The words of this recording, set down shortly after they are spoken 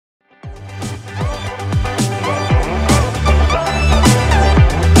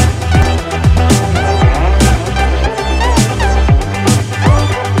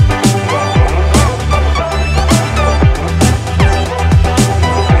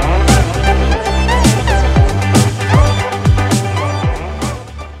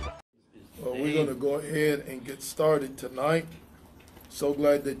ahead and get started tonight. So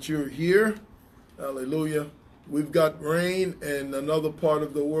glad that you're here. Hallelujah. We've got rain, and another part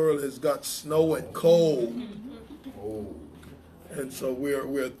of the world has got snow and cold. And so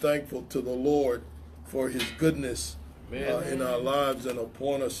we're thankful to the Lord for his goodness in our lives and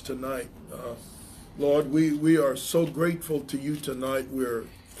upon us tonight. Lord, we are so grateful to you tonight. We're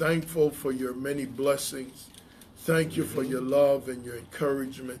thankful for your many blessings. Thank you for your love and your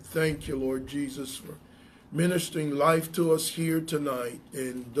encouragement. Thank you, Lord Jesus, for ministering life to us here tonight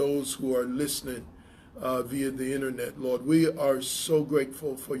and those who are listening via the internet, Lord. We are so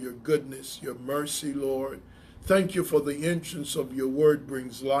grateful for your goodness, your mercy, Lord. Thank you for the entrance of your word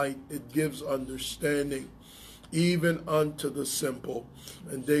brings light. It gives understanding, even unto the simple.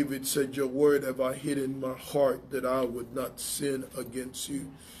 And David said, your word have I hid in my heart that I would not sin against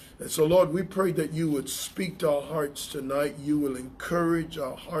you. And so, Lord, we pray that you would speak to our hearts tonight. You will encourage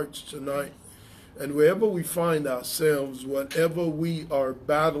our hearts tonight. And wherever we find ourselves, whatever we are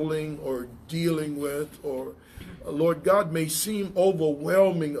battling or dealing with, or Lord God, may seem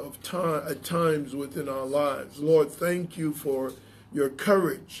overwhelming at times within our lives. Lord, thank you for your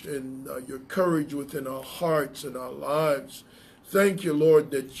courage and your courage within our hearts and our lives. Thank you, Lord,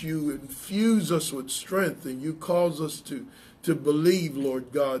 that you infuse us with strength and you cause us to believe,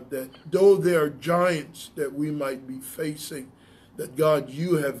 Lord God, that though there are giants that we might be facing, that God,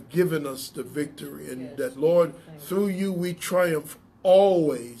 you have given us the victory, and that, Lord, through you we triumph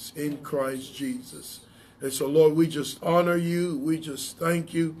always in Christ Jesus. And so, Lord, we just honor you. We just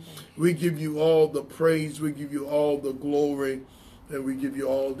thank you. We give you all the praise. We give you all the glory, and we give you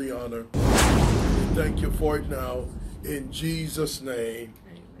all the honor. We thank you for it now. In Jesus' name,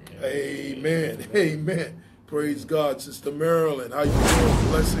 amen. Amen. Praise God. Sister Marilyn, how you doing?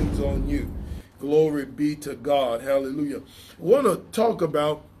 Blessings on you. Glory be to God. Hallelujah. I want to talk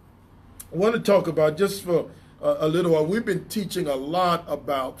about just for a little while. We've been teaching a lot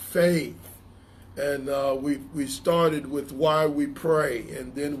about faith. And we started with why we pray.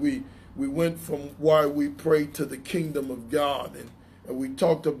 And then we went from why we pray to the kingdom of God. And we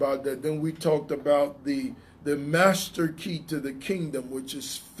talked about that. Then we talked about the master key to the kingdom, which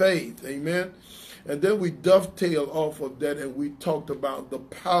is faith. Amen. And then we dovetailed off of that and we talked about the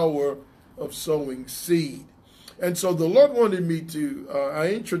power of sowing seed. And so the Lord wanted me to, I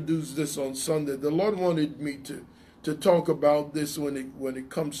introduced this on Sunday, the Lord wanted me to talk about this when it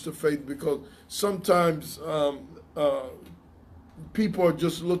comes to faith, because sometimes people are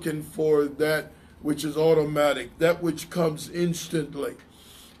just looking for that which is automatic, that which comes instantly.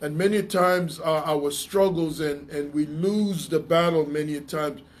 And many times our struggles and we lose the battle many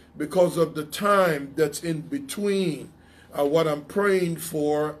times because of the time that's in between what I'm praying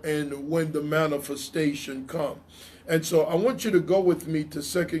for and when the manifestation comes. And so I want you to go with me to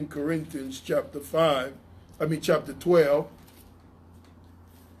 2 Corinthians chapter 12.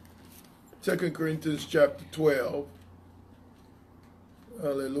 2 Corinthians chapter 12.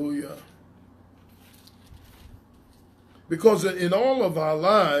 Hallelujah. Because in all of our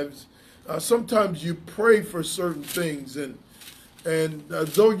lives, sometimes you pray for certain things, and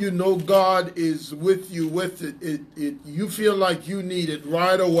though you know God is with you with it, you feel like you need it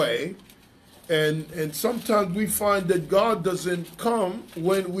right away. And sometimes we find that God doesn't come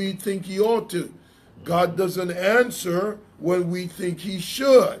when we think he ought to. God doesn't answer when we think he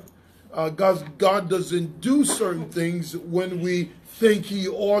should. God doesn't do certain things when we think he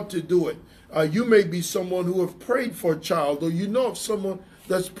ought to do it. You may be someone who have prayed for a child, or you know of someone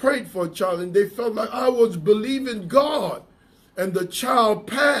that's prayed for a child and they felt like, I was believing God, and the child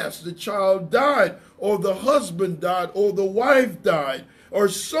passed, the child died, or the husband died, or the wife died, or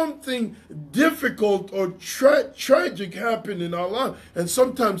something difficult or tragic happened in our life. And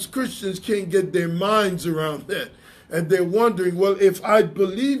sometimes Christians can't get their minds around that. And they're wondering, well, if I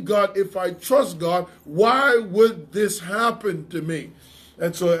believe God, if I trust God, why would this happen to me?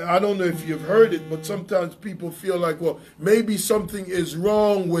 And so I don't know if you've heard it, but sometimes people feel like, well, maybe something is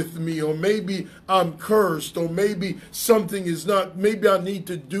wrong with me, or maybe I'm cursed, or maybe something is not, maybe I need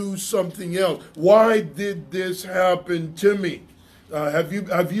to do something else. Why did this happen to me? Have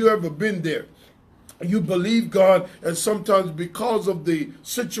you ever been there? You believe God, and sometimes because of the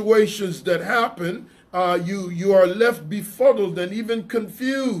situations that happen, you are left befuddled and even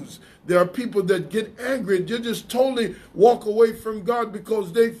confused. There are people that get angry and they just totally walk away from God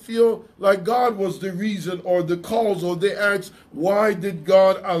because they feel like God was the reason or the cause, or they ask, why did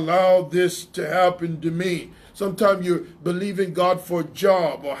God allow this to happen to me? Sometimes you're believing God for a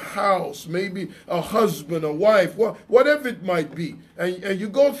job, a house, maybe a husband, a wife, whatever it might be. And you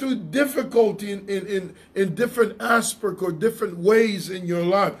go through difficulty in different aspects or different ways in your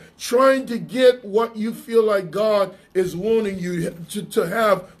life, trying to get what you feel like God is wanting you to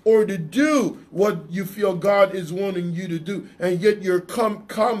have, or to do what you feel God is wanting you to do. And yet you're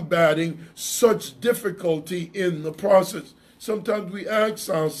combating such difficulty in the process. Sometimes we ask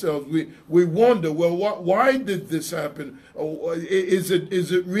ourselves, we wonder, well, why did this happen? Is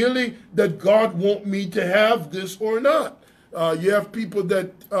it really that God wants me to have this or not? You have people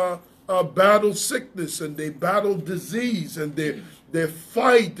that battle sickness, and they battle disease, and they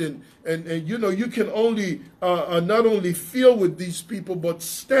fight, and you know, you can only not only feel with these people, but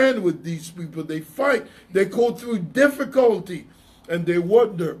stand with these people. They fight, they go through difficulty. And they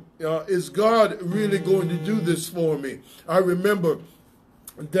wonder, is God really going to do this for me? I remember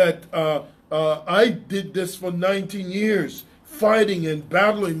that I did this for 19 years, fighting and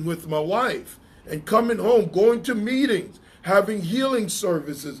battling with my wife, and coming home, going to meetings, having healing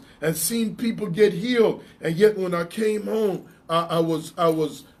services, and seeing people get healed. And yet when I came home, I was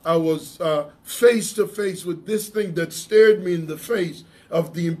face to face with this thing that stared me in the face,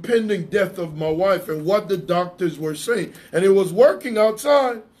 of the impending death of my wife and what the doctors were saying. And it was working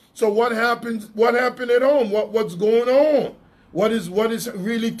outside. So what happened at home? What's going on? What is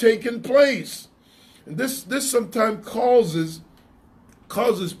really taking place? And this sometimes causes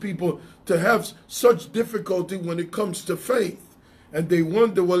people to have such difficulty when it comes to faith. And they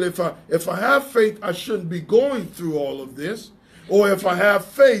wonder, well, if I have faith, I shouldn't be going through all of this. Or if I have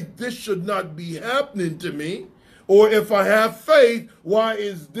faith, this should not be happening to me. Or if I have faith, why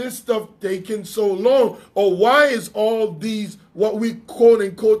is this stuff taking so long? Or why is all these, what we quote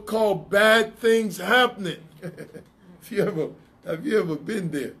unquote call bad things, happening? Have you ever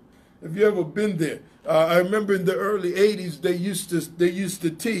been there? Have you ever been there? I remember in the early 80s, they used to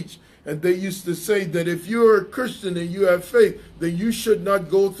teach, and they used to say that if you're a Christian and you have faith, then you should not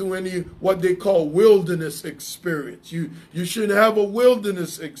go through any what they call wilderness experience. You shouldn't have a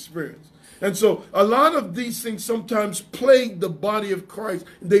wilderness experience. And so a lot of these things sometimes plague the body of Christ.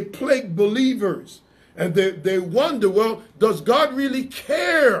 They plague believers. And they wonder, well, does God really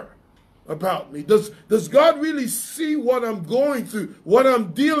care about me? Does God really see what I'm going through, what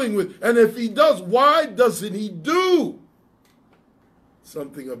I'm dealing with? And if he does, why doesn't he do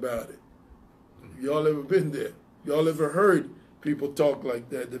something about it? Y'all ever been there? Y'all ever heard people talk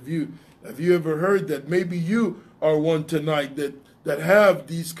like that? Have you ever heard that? Maybe you are one tonight that have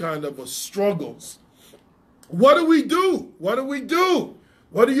these kind of struggles. What do we do? What do we do?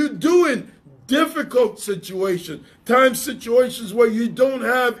 What do you do in difficult situations? Situations where you don't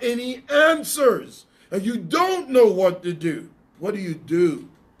have any answers and you don't know what to do. What do you do?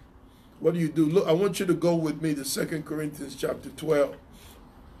 What do you do? Look, I want you to go with me to 2 Corinthians chapter 12.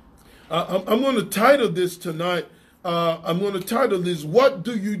 I'm going to title this tonight. I'm going to title this, What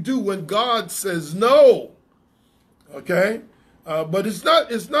Do You Do When God Says No? Okay? But it's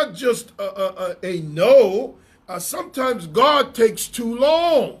not just a no. Sometimes God takes too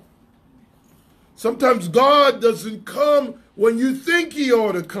long. Sometimes God doesn't come when you think he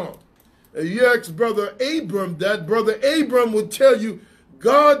ought to come. You ask Brother Abram that, Brother Abram would tell you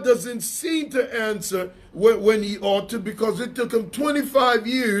God doesn't seem to answer when he ought to, because it took him 25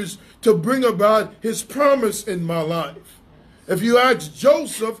 years to bring about his promise in my life. If you ask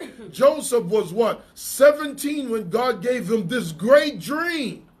Joseph, Joseph was what? 17 when God gave him this great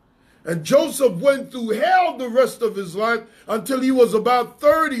dream. And Joseph went through hell the rest of his life until he was about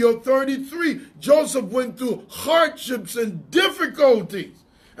 30 or 33. Joseph went through hardships and difficulties.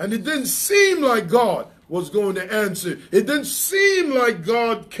 And it didn't seem like God was going to answer. It didn't seem like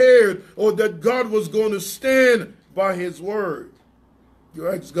God cared or that God was going to stand by his word. You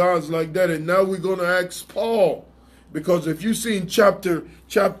ask gods like that, and now we're going to ask Paul. Because if you see in chapter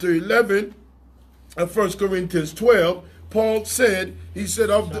 11 of 1 Corinthians 12, Paul said, he said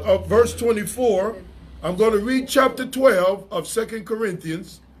of verse 24, I'm going to read chapter 12 of 2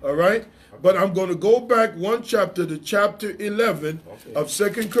 Corinthians, all right? But I'm going to go back one chapter to chapter 11 of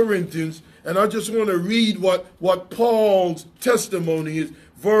 2 Corinthians, and I just want to read what Paul's testimony is.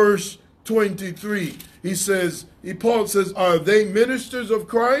 Verse 23, Paul says, are they ministers of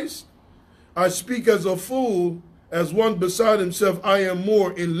Christ? I speak as a fool, as one beside himself. I am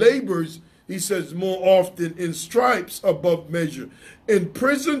more in labors, he says, more often, in stripes above measure, in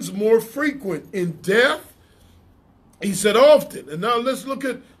prisons more frequent, in death He said often. And now let's look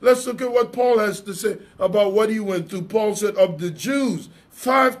at what Paul has to say about what he went through. Paul said, of the Jews,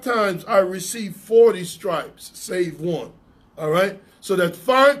 5 times I received 40 stripes, save one. All right? So that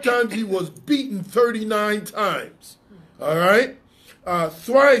 5 times he was beaten 39 times. All right?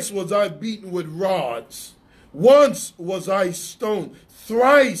 Thrice was I beaten with rods. Once was I stoned.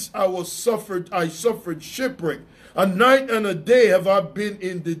 Thrice I suffered shipwreck. A night and a day have I been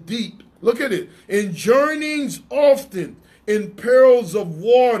in the deep. Look at it. In journeyings often, in perils of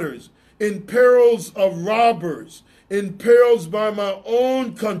waters, in perils of robbers, in perils by my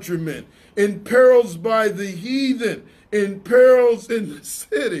own countrymen, in perils by the heathen, in perils in the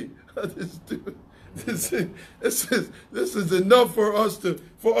city. This is enough for us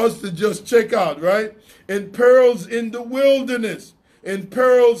to just check out, right? In perils in the wilderness, in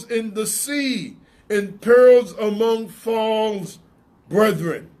perils in the sea, in perils among false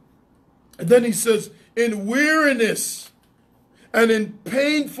brethren. And then he says, in weariness and in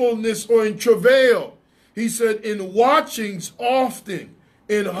painfulness or in travail. He said, in watchings often,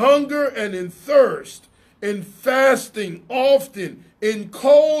 in hunger and in thirst, in fasting often, in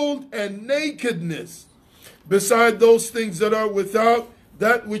cold and nakedness. Beside those things that are without,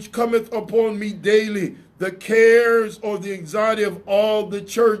 that which cometh upon me daily, the cares or the anxiety of all the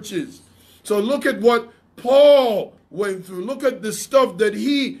churches. So look at what Paul went through. Look at the stuff that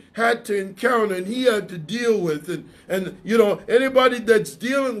he had to encounter and he had to deal with. And you know, anybody that's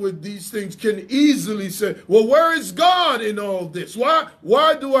dealing with these things can easily say, well, where is God in all this?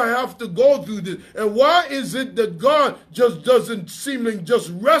 Why do I have to go through this? And why is it that God just doesn't seemingly just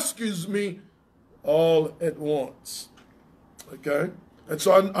rescues me all at once? Okay? And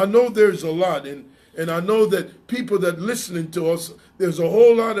so I know there's a lot. And I know that people that listening to us, there's a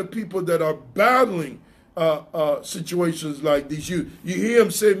whole lot of people that are battling situations like these. You hear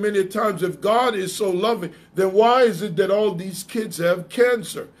him say many times, if God is so loving, then why is it that all these kids have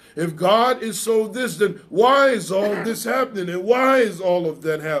cancer? If God is so this, then why is all this happening? And why is all of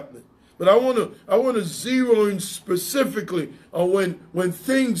that happening? But I want to zero in specifically on when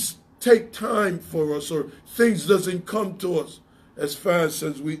things take time for us or things doesn't come to us as fast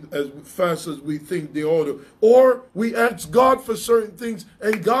as we think they ought to. Or we ask God for certain things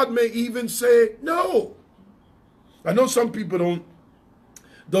and God may even say no. I know some people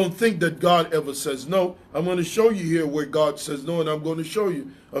don't think that God ever says no. I'm going to show you here where God says no, and I'm going to show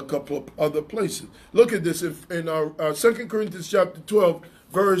you a couple of other places. Look at this in our 2 Corinthians chapter 12,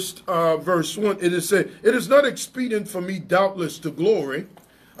 verse 1. It is said, it is not expedient for me doubtless to glory.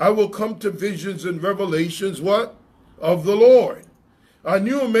 I will come to visions and revelations, what? Of the Lord. I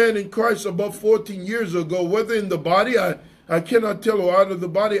knew a man in Christ about 14 years ago, whether in the body I cannot tell, or out of the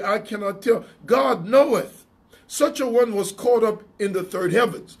body I cannot tell. God knoweth. Such a one was caught up in the third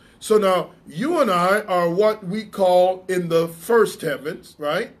heavens. So now you and I are what we call in the first heavens,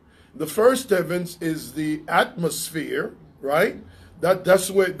 right? The first heavens is the atmosphere, right? That's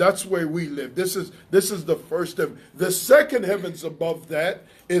where we live. This is the first heaven. The second heavens above that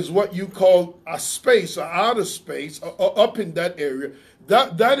is what you call a space, or outer space, up in that area.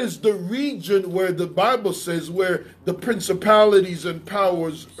 That is the region where the Bible says where the principalities and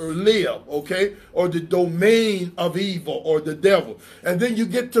powers live, okay? Or the domain of evil or the devil. And then you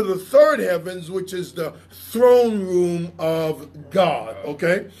get to the third heavens, which is the throne room of God,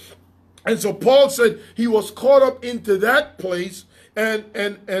 okay? And so Paul said he was caught up into that place, and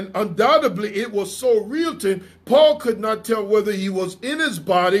undoubtedly it was so real to him, Paul could not tell whether he was in his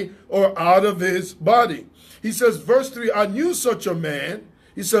body or out of his body. He says, verse 3, I knew such a man.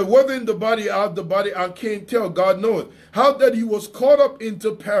 He said, whether in the body or out of the body, I can't tell. God knoweth. How that he was caught up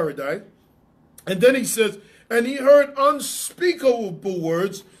into paradise. And then he says, and he heard unspeakable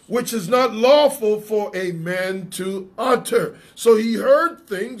words, which is not lawful for a man to utter. So he heard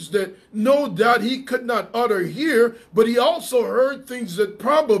things that no doubt he could not utter here, but he also heard things that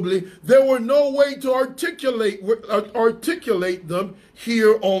probably there were no way to articulate them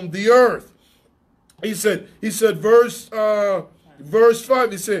here on the earth. He said, verse 5,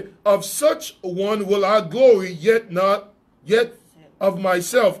 he said, of such one will I glory, yet of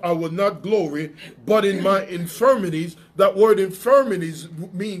myself I will not glory, but in my infirmities. That word infirmities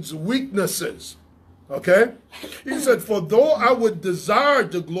means weaknesses. Okay? He said, for though I would desire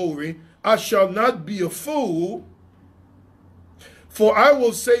to glory, I shall not be a fool, for I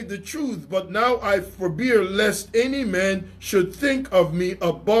will say the truth, but now I forbear lest any man should think of me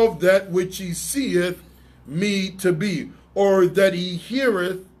above that which he seeth me to be, or that he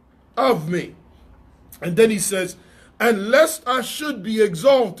heareth of me. And then he says, and lest I should be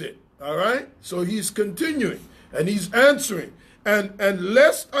exalted. All right? So he's continuing and he's answering. and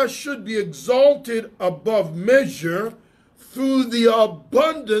lest I should be exalted above measure through the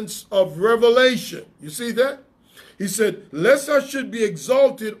abundance of revelation. You see that? He said, lest I should be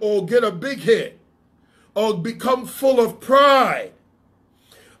exalted or get a big head or become full of pride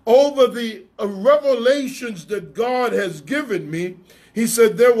over the revelations that God has given me. He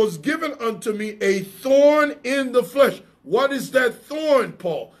said, there was given unto me a thorn in the flesh. What is that thorn,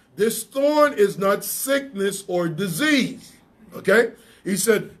 Paul? This thorn is not sickness or disease. Okay? He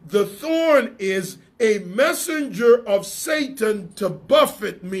said, the thorn is a messenger of Satan to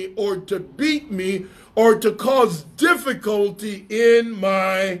buffet me or to beat me or to cause difficulty in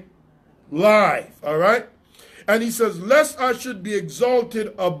my life. All right? And he says, lest I should be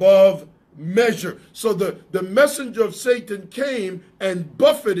exalted above measure. So the messenger of Satan came and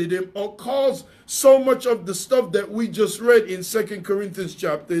buffeted him or caused so much of the stuff that we just read in 2 Corinthians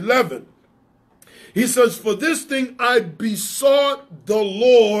chapter 11. He says, for this thing I besought the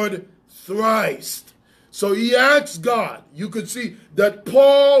Lord thrice. So he asked God. You could see that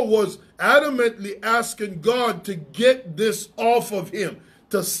Paul was adamantly asking God to get this off of him,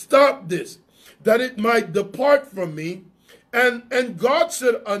 to stop this, that it might depart from me. And God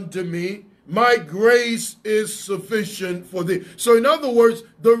said unto me, my grace is sufficient for thee. So in other words,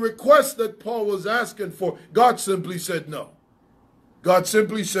 the request that Paul was asking for, God simply said no. God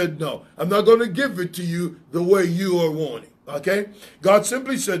simply said no. I'm not going to give it to you the way you are wanting. Okay? God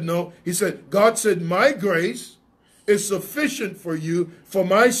simply said no. He said, God said, my grace is sufficient for you, for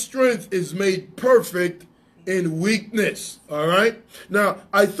my strength is made perfect in weakness. All right? Now,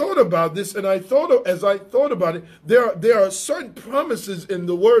 I thought about this, and as I thought about it, there are certain promises in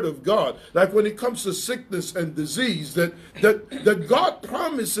the Word of God, like when it comes to sickness and disease, that God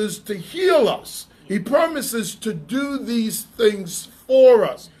promises to heal us. He promises to do these things for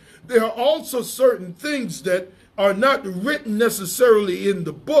us. There are also certain things that are not written necessarily in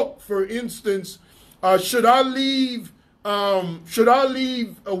the book. For instance, should I leave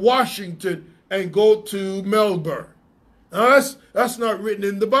Washington and go to Melbourne? Now, that's not written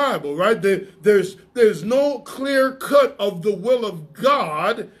in the Bible, right? There's no clear cut of the will of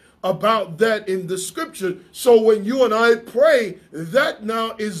God about that in the scripture. So when you and I pray, that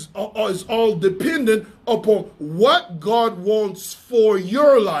now is all dependent upon what God wants for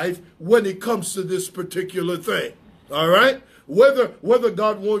your life when it comes to this particular thing. All right? Whether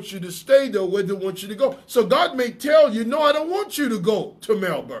God wants you to stay there, whether He wants you to go. So God may tell you, no, I don't want you to go to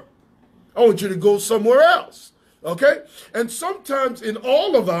Melbourne. I want you to go somewhere else. Okay? And sometimes in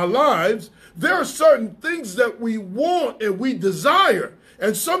all of our lives, there are certain things that we want and we desire.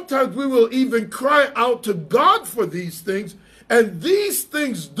 And sometimes we will even cry out to God for these things. And these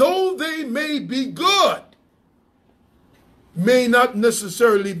things, though they may be good, may not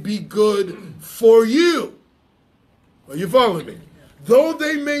necessarily be good for you. Are you following me? Though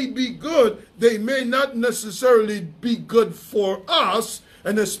they may be good, they may not necessarily be good for us,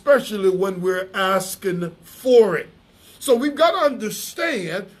 and especially when we're asking for it. So we've got to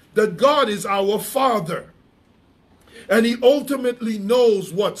understand that God is our Father. And He ultimately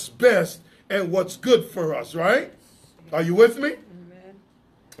knows what's best and what's good for us, right? Are you with me? Amen.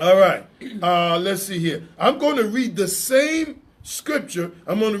 All right. Let's see here. I'm going to read the same scripture.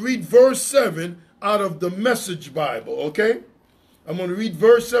 I'm going to read verse 7 out of the Message Bible, okay? I'm going to read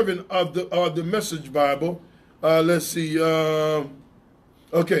verse 7 of the Message Bible. Let's see.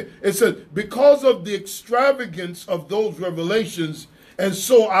 Okay. It says, because of the extravagance of those revelations, and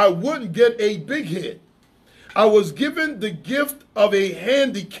so I wouldn't get a big head, I was given the gift of a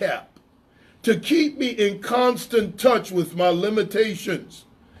handicap to keep me in constant touch with my limitations.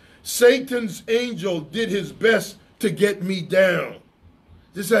 Satan's angel did his best to get me down.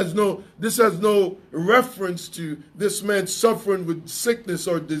 This has no reference to this man suffering with sickness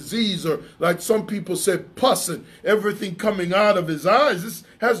or disease, or like some people said, pus and everything coming out of his eyes. This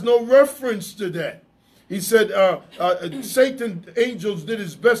has no reference to that. He said, Satan's angels did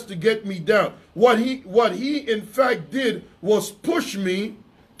his best to get me down. What he in fact did was push me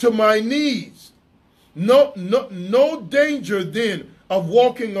to my knees. No danger then of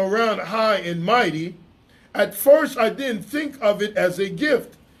walking around high and mighty. At first, I didn't think of it as a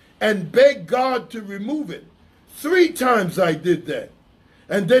gift and begged God to remove it. 3 times I did that.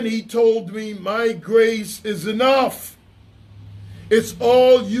 And then He told me, my grace is enough. It's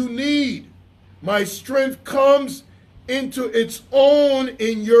all you need. My strength comes into its own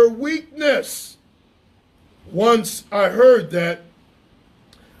in your weakness. Once I heard that,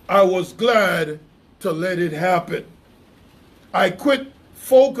 I was glad to let it happen. I quit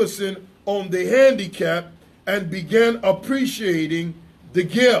focusing on the handicap and began appreciating the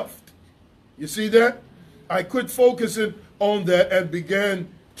gift. You see that? I quit focusing on that and began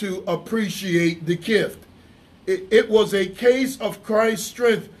to appreciate the gift. It was a case of Christ's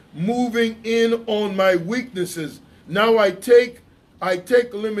strength moving in on my weaknesses. Now I take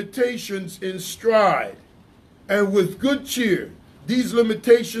limitations in stride, and with good cheer, these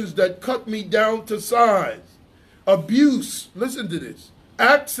limitations that cut me down to size. Abuse, listen to this,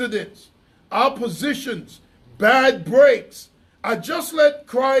 accidents, oppositions, bad breaks. I just let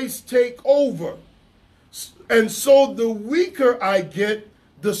Christ take over. And so the weaker I get,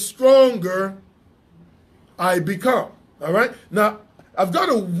 the stronger I become. All right? Now, I've got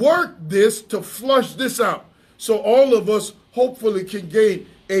to work this to flush this out so all of us hopefully can gain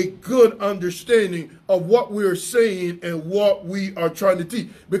a good understanding of what we're saying and what we are trying to teach.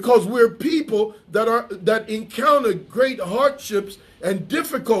 Because we're people that encounter great hardships and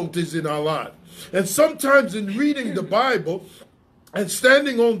difficulties in our lives. And sometimes in reading the Bible and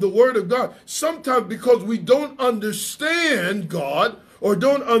standing on the Word of God, sometimes because we don't understand God or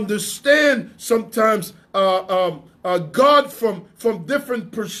don't understand sometimes God from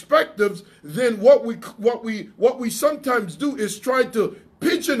different perspectives, then what we sometimes do is try to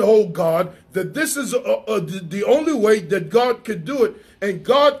pigeonhole God, that this is the only way that God could do it and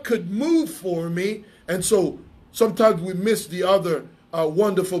God could move for me. And so sometimes we miss the other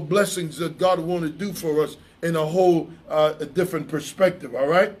wonderful blessings that God want to do for us in a whole different perspective. All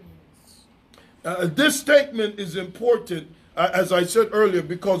right. This statement is important, as I said earlier,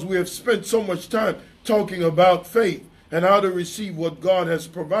 because we have spent so much time talking about faith and how to receive what God has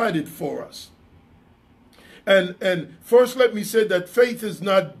provided for us. And first, let me say that faith is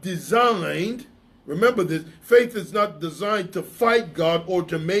not designed, remember this, faith is not designed to fight God or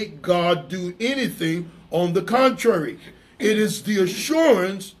to make God do anything. On the contrary, it is the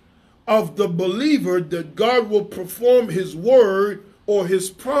assurance of the believer that God will perform his word or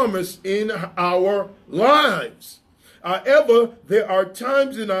his promise in our lives. However, there are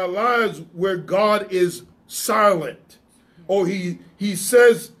times in our lives where God is silent, or he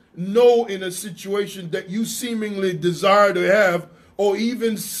says no in a situation that you seemingly desire to have, or he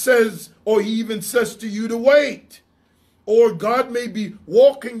even says to you to wait. Or God may be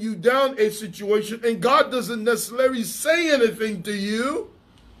walking you down a situation and God doesn't necessarily say anything to you,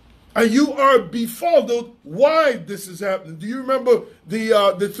 and you are befuddled why this is happening. Do you remember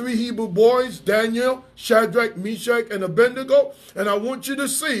the three Hebrew boys, Daniel, Shadrach, Meshach, and Abednego? And I want you to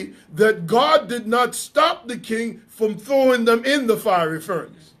see that God did not stop the king from throwing them in the fiery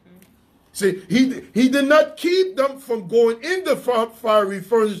furnace. See, he did not keep them from going in the fiery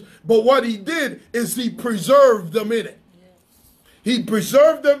furnace, but what he did is he preserved them in it. He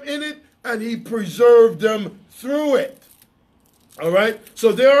preserved them in it, and he preserved them through it. All right?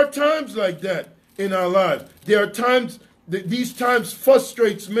 So there are times like that in our lives. There are times, these times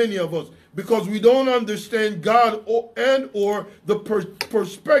frustrates many of us because we don't understand God, or the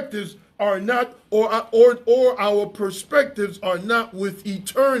perspectives are not, or our perspectives are not with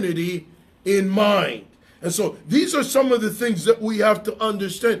eternity in mind. And so these are some of the things that we have to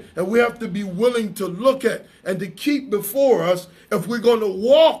understand and we have to be willing to look at and to keep before us if we're going to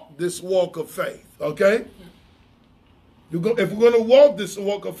walk this walk of faith, okay? If we're going to walk this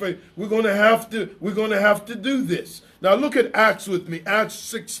walk of faith, we're going to have to do this. Now look at Acts with me, Acts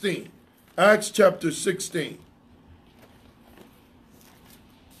 16. Acts chapter 16.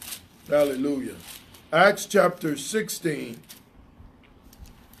 Hallelujah. Acts chapter 16.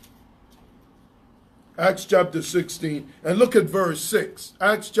 Acts chapter 16, and look at verse 6.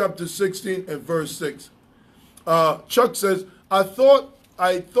 Acts chapter 16 and verse 6. Chuck says, I thought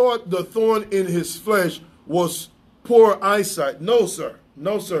the thorn in his flesh was poor eyesight. No, sir.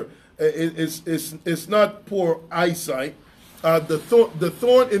 No, sir. It's not poor eyesight. The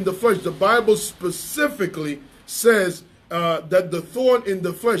thorn in the flesh, the Bible specifically says that the thorn in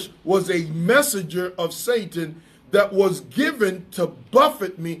the flesh was a messenger of Satan that was given to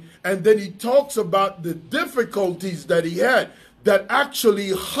buffet me. And then he talks about the difficulties that he had that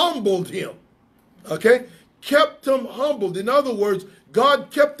actually humbled him. Okay? Kept him humbled. In other words,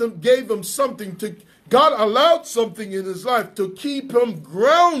 God gave him something God allowed something in his life to keep him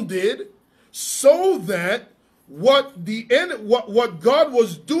grounded so that what God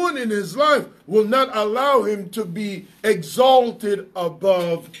was doing in his life will not allow him to be exalted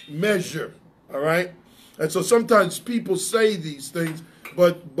above measure. All right? And so sometimes people say these things,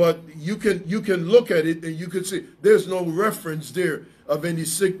 but you can look at it and you can see there's no reference there of any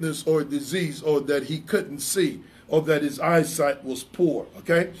sickness or disease, or that he couldn't see, or that his eyesight was poor.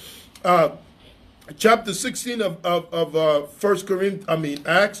 Okay, chapter 16 of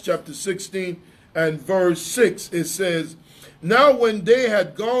Acts chapter 16 and verse 6. It says, "Now when they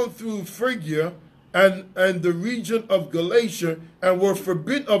had gone through Phrygia and the region of Galatia, and were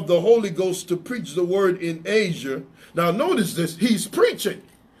forbidden of the Holy Ghost to preach the word in Asia. Now notice this, he's preaching.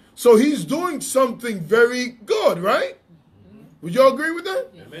 So he's doing something very good, right? Would you all agree with that?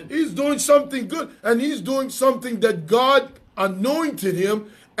 Amen. He's doing something good, and he's doing something that God anointed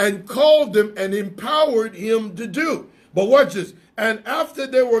him and called him and empowered him to do. But watch this. And after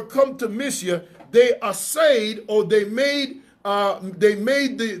they were come to Mysia, they essayed, or they made action,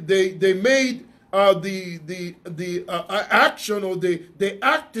 or they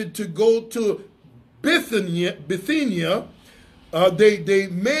acted to go to Bithynia. They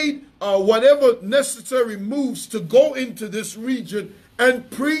made whatever necessary moves to go into this region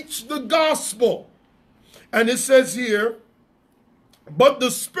and preach the gospel. And it says here, but the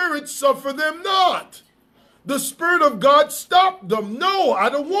Spirit suffered them not. The Spirit of God stopped them. No, I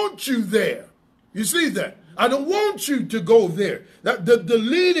don't want you there. You see that? I don't want you to go there. The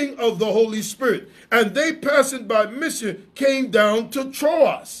leading of the Holy Spirit. And they, passing by Mysia, came down to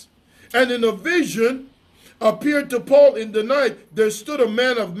Troas. And in a vision appeared to Paul in the night, there stood a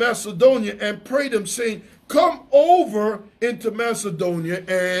man of Macedonia and prayed him, saying, come over into Macedonia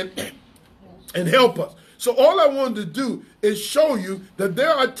and help us. So all I wanted to do is show you that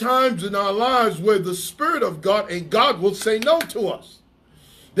there are times in our lives where the Spirit of God and God will say no to us.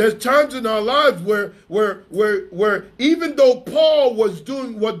 There's times in our lives where even though Paul was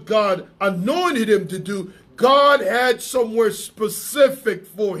doing what God anointed him to do, God had somewhere specific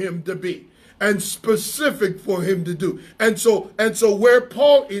for him to be and specific for him to do. And so where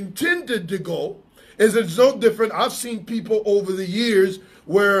Paul intended to go is it's no different. I've seen people over the years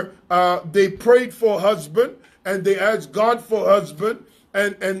where they prayed for a husband and they asked God for a husband,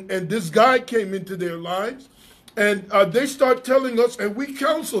 and this guy came into their lives, and they start telling us, and we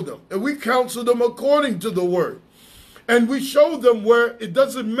counsel them, and we counsel them according to the word. And we show them where it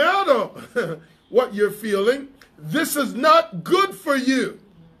doesn't matter what you're feeling. This is not good for you.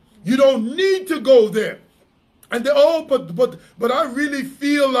 You don't need to go there. And they, oh, but I really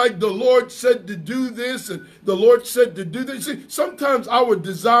feel like the Lord said to do this, and the Lord said to do this. See, sometimes our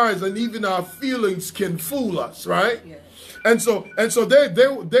desires and even our feelings can fool us, right? Yeah. And so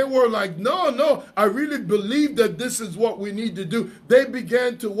they were like, no, I really believe that this is what we need to do. They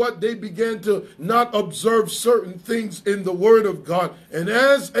began to what? They began to not observe certain things in the Word of God. And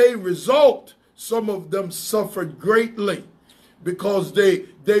as a result, some of them suffered greatly because they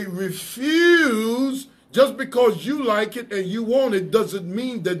refused. Just because you like it and you want it doesn't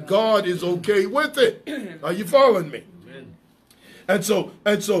mean that God is okay with it. Are you following me? Amen. And so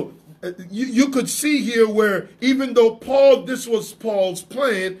you could see here where even though this was Paul's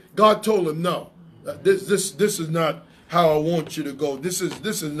plan, God told him, no, this is not how I want you to go. This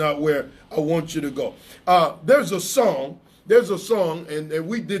is not where I want you to go. There's a song, and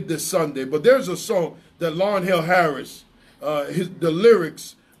we did this Sunday, but there's a song that Lauryn Hill Harris, the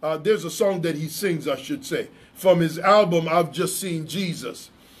lyrics, there's a song that he sings, I should say, from his album, I've Just Seen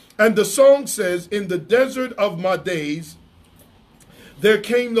Jesus. And the song says, in the desert of my days, there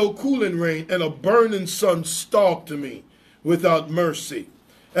came no cooling rain, and a burning sun stalked me without mercy.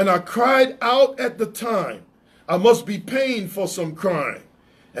 And I cried out at the time, I must be paying for some crime.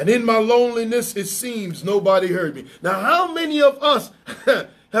 And in my loneliness, it seems nobody heard me. Now, how many of us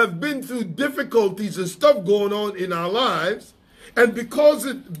have been through difficulties and stuff going on in our lives, and because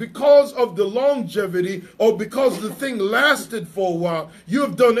of the longevity, or because the thing lasted for a while, you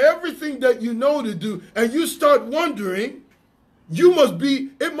have done everything that you know to do, and you start wondering,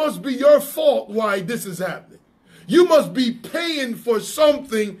 it must be your fault why this is happening. You must be paying for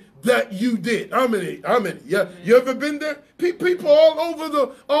something that you did. How many? Yeah, you ever been there? People all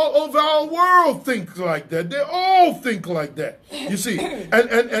over our world think like that. They all think like that. You see, and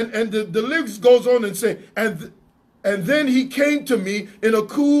the lyrics goes on and say, and then he came to me in a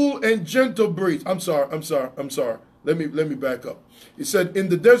cool and gentle breeze. I'm sorry. Let me back up. He said, in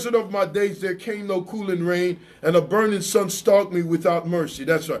the desert of my days, there came no cooling rain, and a burning sun stalked me without mercy.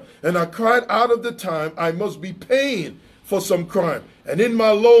 That's right. And I cried out of the time, I must be paying for some crime. And in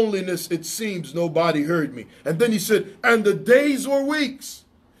my loneliness, it seems nobody heard me. And then he said, and the days were weeks,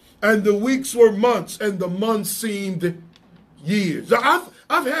 and the weeks were months, and the months seemed years. I've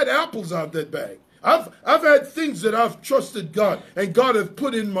had apples out that bag. I've had things that I've trusted God, and God has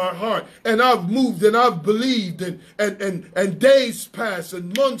put in my heart, and I've moved and I've believed, and days pass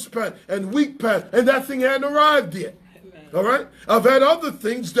and months pass and weeks pass, and that thing hadn't arrived yet. Amen. All right? I've had other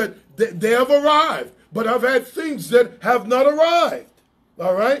things that they have arrived, but I've had things that have not arrived.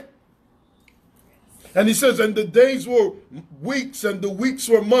 All right? And he says, and the days were weeks, and the weeks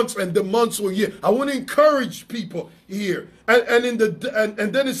were months, and the months were years. I want to encourage people here.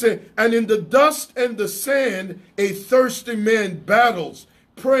 and then it said, and in the dust and the sand, a thirsty man battles,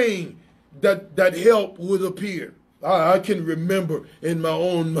 praying that help would appear. I can remember in my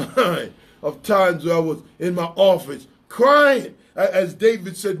own mind of times where I was in my office crying. As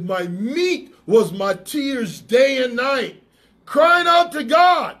David said, my meat was my tears day and night, crying out to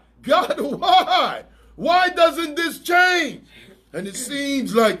God, God, why? Why doesn't this change? And it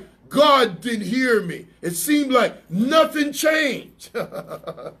seems like God didn't hear me. It seemed like nothing changed.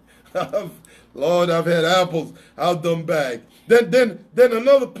 Lord, I've had apples out them bags. Then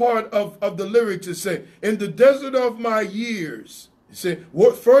another part of the lyrics is saying, in the desert of my years. You see,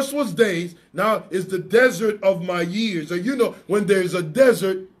 what first was days, now is the desert of my years. And you know, when there's a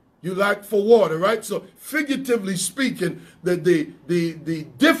desert, you lack for water, right? So figuratively speaking, the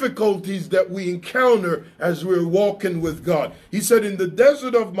difficulties that we encounter as we're walking with God. He said, in the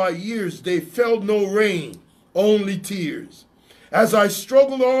desert of my years, they felt no rain, only tears. As I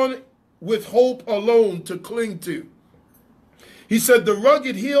struggled on with hope alone to cling to. He said, the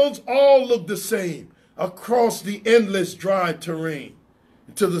rugged hills all look the same across the endless dry terrain.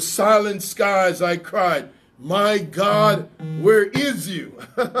 To the silent skies I cried, my God, where is you?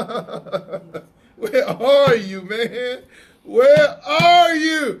 Where are you, man? Where are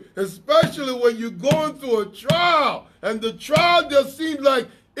you? Especially when you're going through a trial and the trial just seems like,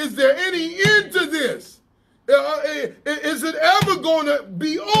 is there any end to this? Is it ever going to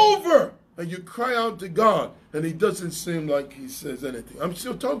be over? And you cry out to God and he doesn't seem like he says anything. I'm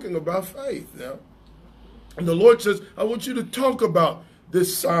still talking about faith now. And the Lord says, I want you to talk about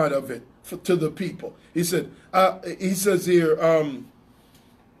this side of it to the people. He said, he says here, and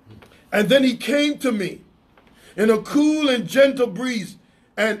then he came to me in a cool and gentle breeze,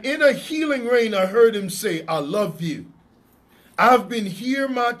 and in a healing rain I heard him say, I love you. I've been here,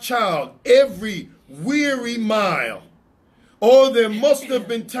 my child, every weary mile. Oh, there must have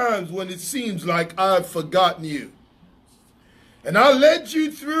been times when it seems like I've forgotten you. And I led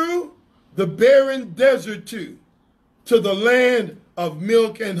you through the barren desert to the land of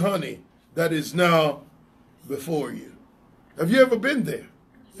milk and honey that is now before you. Have you ever been there?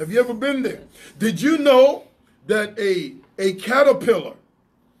 Have you ever been there? Did you know that a caterpillar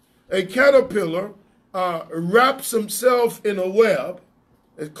wraps himself in a web?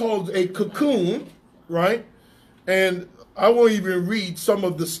 It's called a cocoon, right? And I won't even read some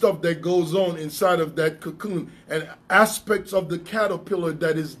of the stuff that goes on inside of that cocoon and aspects of the caterpillar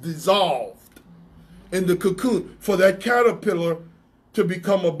that is dissolved in the cocoon for that caterpillar to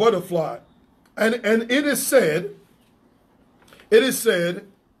become a butterfly. And it is said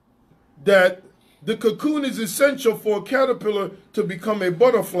that the cocoon is essential for a caterpillar to become a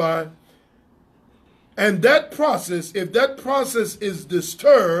butterfly. And that process, if that process is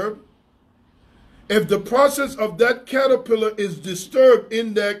disturbed, if the process of that caterpillar is disturbed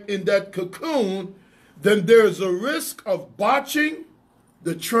in that cocoon, then there's a risk of botching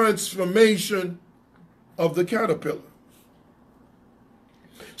the transformation of the caterpillar.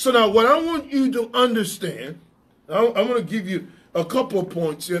 So now what I want you to understand, I'm going to give you a couple of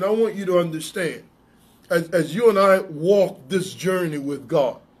points here, and I want you to understand as you and I walk this journey with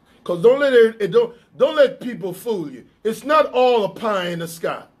God. Because don't let people fool you. It's not all a pie in the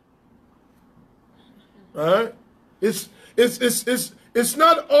sky. All right? It's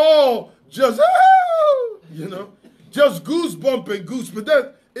not all just just goosebump and goose,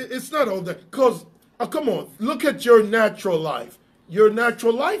 but it's not all that. Because come on, look at your natural life. Your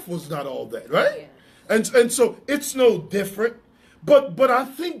natural life was not all that, right? Yeah. And so it's no different. But I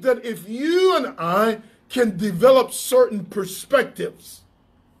think that if you and I can develop certain perspectives,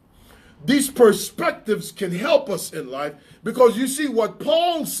 these perspectives can help us in life. Because you see what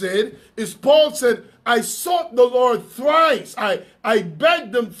Paul said is, Paul said, I sought the Lord thrice. I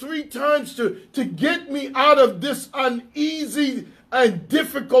begged him 3 times to get me out of this uneasy and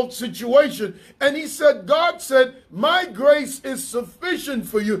difficult situation. And he said, God said, my grace is sufficient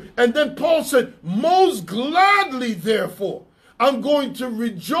for you. And then Paul said, most gladly, therefore, I'm going to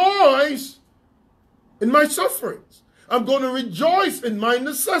rejoice in my sufferings. I'm going to rejoice in my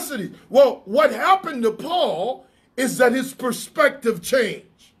necessities. Well, what happened to Paul is that his perspective changed.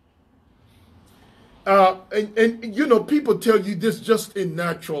 And you know, people tell you this just in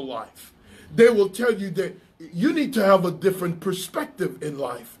natural life. They will tell you that you need to have a different perspective in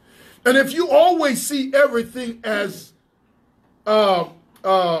life. And if you always see everything as, how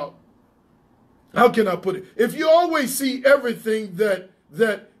can I put it? If you always see everything that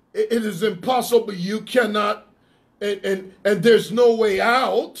it is impossible, you cannot, and there's no way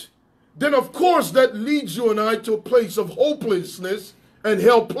out, then of course that leads you and I to a place of hopelessness and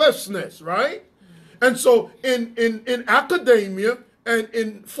helplessness, right? And so in academia and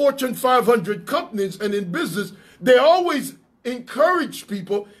in Fortune 500 companies and in business, they always encourage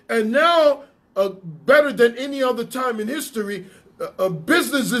people, and now better than any other time in history,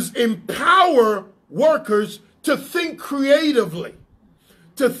 businesses empower workers to think creatively,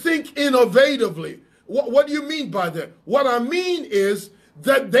 to think innovatively. What do you mean by that? What I mean is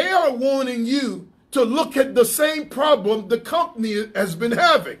that they are wanting you to look at the same problem the company has been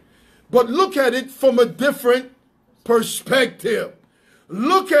having, but look at it from a different perspective.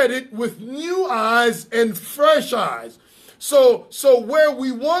 Look at it with new eyes and fresh eyes. So where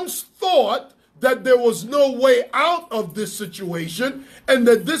we once thought that there was no way out of this situation and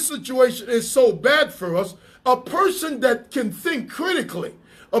that this situation is so bad for us, a person that can think critically,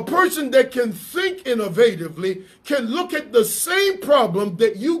 a person that can think innovatively, can look at the same problem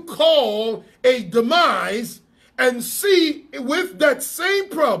that you call a demise and see with that same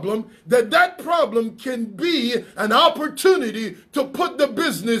problem that that problem can be an opportunity to put the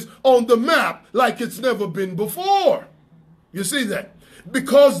business on the map like it's never been before. You see that?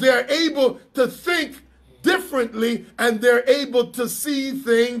 Because they're able to think differently and they're able to see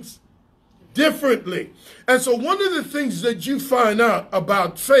things differently. And so one of the things that you find out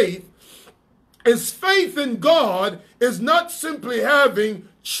about faith is faith in God is not simply having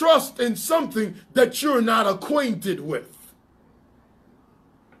trust in something that you're not acquainted with.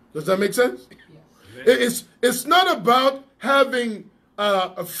 Does that make sense? Yes. It's not about having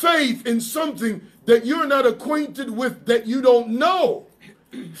a faith in something that you're not acquainted with, that you don't know.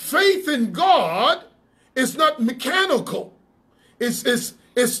 Faith in God is not mechanical. It's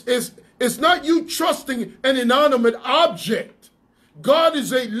not you trusting an inanimate object. God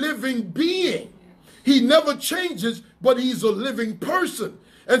is a living being. He never changes, but he's a living person.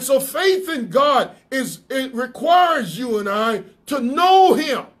 And so faith in God it requires you and I to know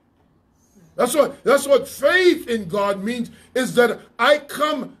him. That's what faith in God means, is that I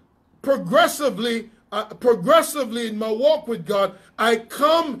come progressively in my walk with God. I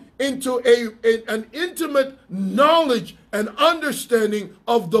come into an intimate knowledge and understanding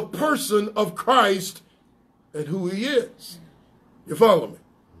of the person of Christ and who he is. You follow me?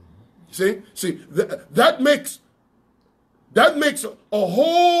 See, that makes a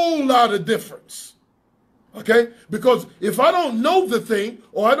whole lot of difference. Okay? Because if I don't know the thing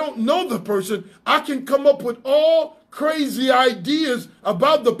or I don't know the person, I can come up with all crazy ideas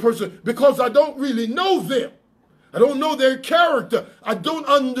about the person because I don't really know them. I don't know their character. I don't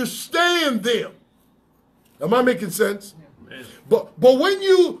understand them. Am I making sense? Yeah. But when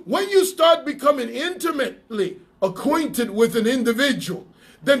you start becoming intimately acquainted with an individual,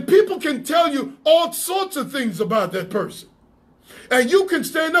 then people can tell you all sorts of things about that person. And you can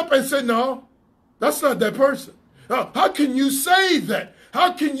stand up and say, no, that's not that person. How can you say that?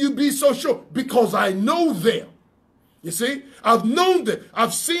 How can you be so sure? Because I know them. You see, I've known them.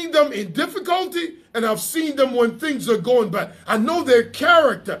 I've seen them in difficulty, and I've seen them when things are going bad. I know their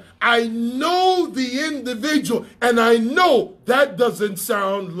character. I know the individual, and I know that doesn't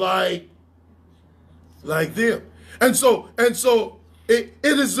sound like them. And so it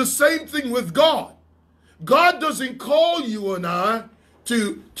is the same thing with God. God doesn't call you and I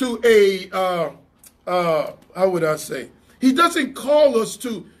to a how would I say? He doesn't call us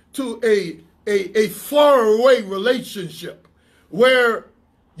to a faraway relationship where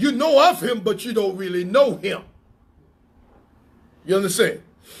you know of him, but you don't really know him. You understand?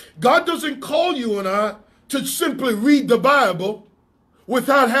 God doesn't call you and I to simply read the Bible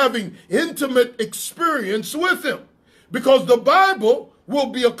without having intimate experience with him, because the Bible will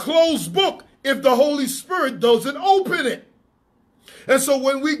be a closed book if the Holy Spirit doesn't open it. And so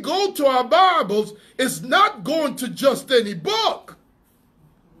when we go to our Bibles, it's not going to just any book.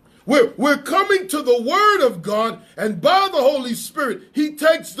 We're coming to the Word of God, and by the Holy Spirit, he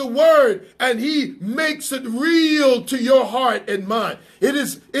takes the Word and he makes it real to your heart and mind. It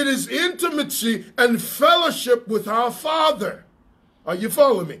is intimacy and fellowship with our Father. Are you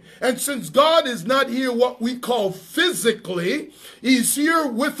following me? And since God is not here what we call physically, he's here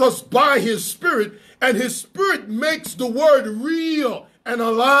with us by his Spirit, and his Spirit makes the Word real and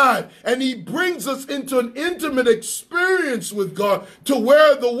alive, and he brings us into an intimate experience with God to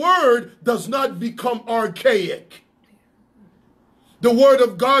where the Word does not become archaic. The Word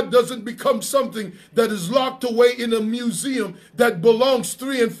of God doesn't become something that is locked away in a museum that belongs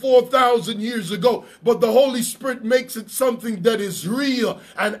 3,000 and 4,000 years ago. But the Holy Spirit makes it something that is real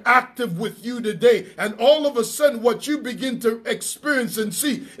and active with you today. And all of a sudden, what you begin to experience and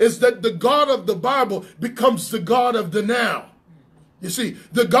see is that the God of the Bible becomes the God of the now. You see,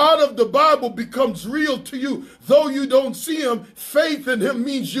 the God of the Bible becomes real to you. Though you don't see him, faith in him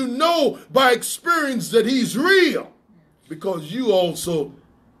means you know by experience that he's real, because you also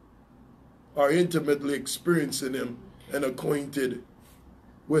are intimately experiencing him and acquainted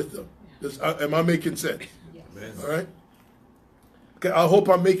with him. Am I making sense? Yes. All right? Okay, I hope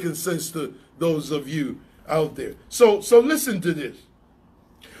I'm making sense to those of you out there. So listen to this.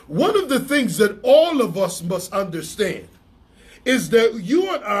 One of the things that all of us must understand is that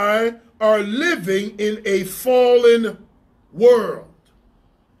you and I are living in a fallen world.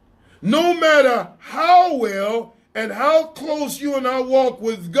 No matter how well and how close you and I walk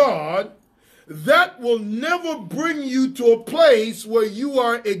with God, that will never bring you to a place where you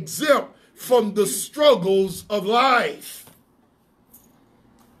are exempt from the struggles of life.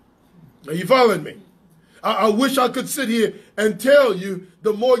 Are you following me? I wish I could sit here and tell you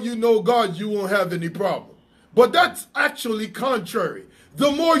the more you know God, you won't have any problem. But that's actually contrary.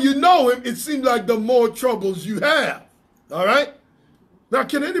 The more you know him, it seems like the more troubles you have. All right? Now,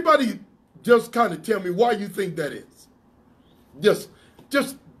 can anybody just kind of tell me why you think that is? Just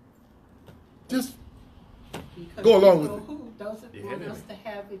because go along with it. Who doesn't want us to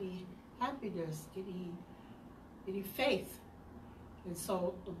have any happiness, any faith? And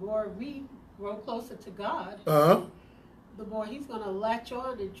so the more we grow closer to God, the more he's going to latch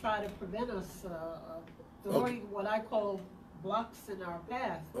on and try to prevent us, throwing what I call blocks in our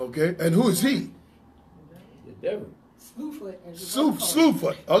path. Okay, and who is he? The devil. Slewfoot.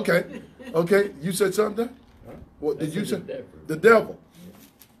 Slewfoot. Okay. Okay, you said something? Huh? What did you say? The devil.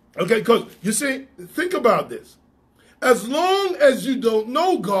 Okay, because you see, think about this. As long as you don't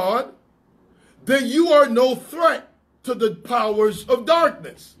know God, then you are no threat to the powers of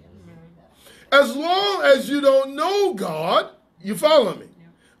darkness. As long as you don't know God, you follow me?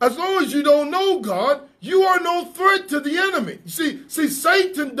 As long as you don't know God, you are no threat to the enemy. See,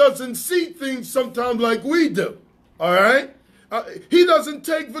 Satan doesn't see things sometimes like we do. All right? He doesn't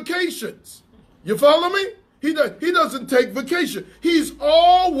take vacations. You follow me? He doesn't take vacation. He's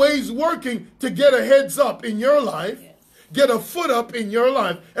always working to get a heads up in your life, get a foot up in your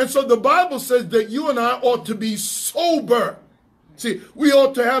life. And so the Bible says that you and I ought to be sober. See, we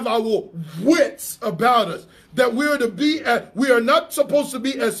ought to have our wits about us. That we are not supposed to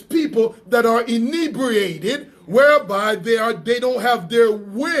be as people that are inebriated, whereby they don't have their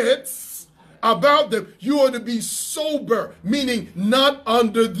wits about them. You ought to be sober, meaning not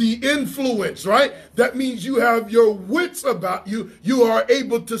under the influence, right? That means you have your wits about you. You are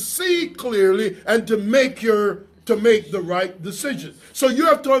able to see clearly and to make the right decision. So you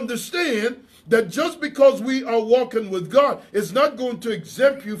have to understand that just because we are walking with God is not going to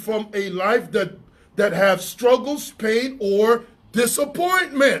exempt you from a life that have struggles, pain, or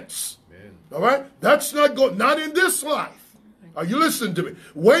disappointments. Amen. All right? That's not in this life. Are you listening to me?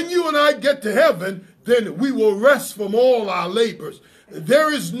 When you and I get to heaven, then we will rest from all our labors.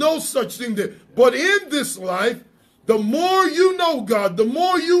 There is no such thing there. But in this life, the more you know God, the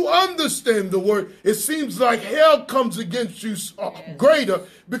more you understand the word, it seems like hell comes against you greater,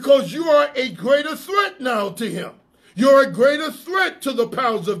 because you are a greater threat now to him. You're a greater threat to the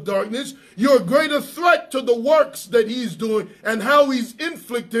powers of darkness. You're a greater threat to the works that he's doing and how he's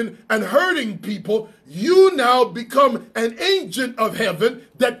inflicting and hurting people. You now become an agent of heaven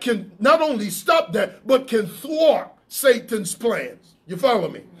that can not only stop that, but can thwart Satan's plans. You follow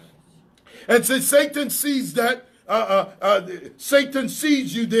me? And so Satan sees that. Satan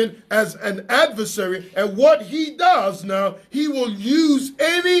sees you then as an adversary, and what he does now, he will use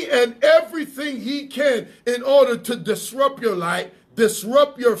any and everything he can in order to disrupt your life,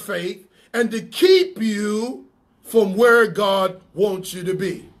 disrupt your faith, and to keep you from where God wants you to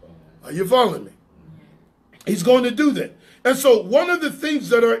be. Are you following me? He's going to do that. And so one of the things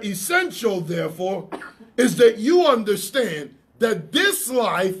that are essential, therefore, is that you understand that this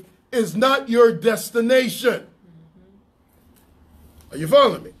life is not your destination. Are you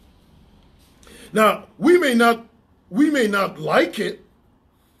following me? Now, we may not like it.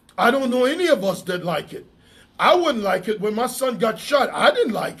 I don't know any of us that like it. I wouldn't like it when my son got shot. I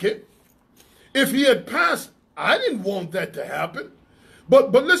didn't like it. If he had passed, I didn't want that to happen.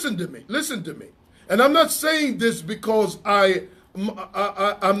 But listen to me. Listen to me. And I'm not saying this because I'm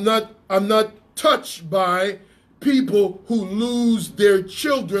not touched by people who lose their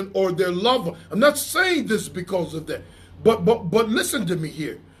children or their loved ones. I'm not saying this because of that. But listen to me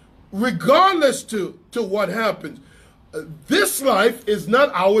here. Regardless to what happens, this life is not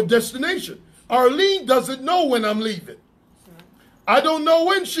our destination. Arlene doesn't know when I'm leaving. I don't know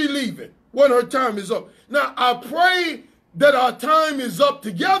when she's leaving, when her time is up. Now, I pray that our time is up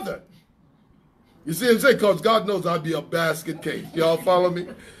together. You see what I'm saying? Because God knows I'll be a basket case. Y'all follow me?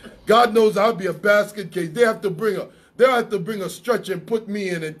 God knows I'll be a basket case. They'll have to bring a stretcher and put me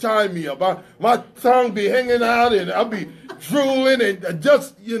in and tie me up. My tongue be hanging out and I'll be drooling and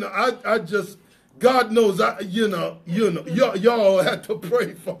just, I just, God knows, y'all have to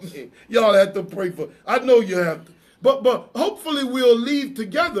pray for me. Y'all have to pray for, I know you have to. But hopefully we'll leave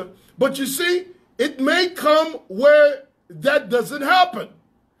together. But you see, it may come where that doesn't happen.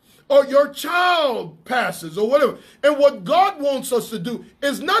 Or your child passes or whatever. And what God wants us to do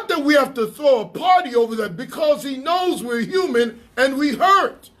is not that we have to throw a party over that, because he knows we're human and we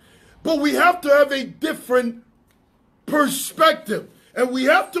hurt. But we have to have a different perspective. And we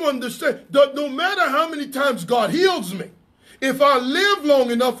have to understand that no matter how many times God heals me, if I live long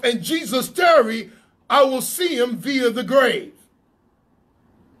enough and Jesus tarry, I will see him via the grave.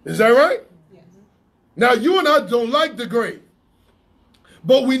 Is that right? Yes. Now, you and I don't like the grave.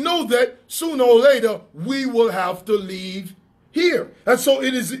 But we know that sooner or later we will have to leave here. And so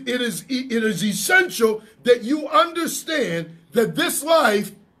it is essential that you understand that this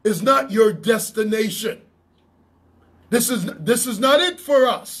life is not your destination. This is not it for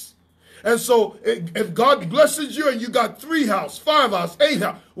us. And so if God blesses you and you got 3 houses, 5 houses, 8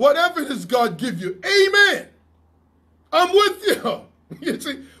 houses, whatever does God give you, amen. I'm with you. You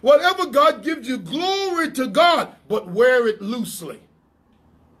see, whatever God gives you, glory to God, but wear it loosely.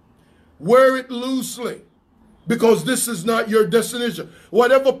 Wear it loosely, because this is not your destination.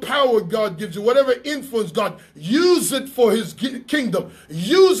 Whatever power God gives you, whatever influence God, use it for his kingdom.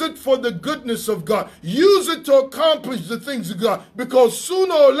 Use it for the goodness of God. Use it to accomplish the things of God, because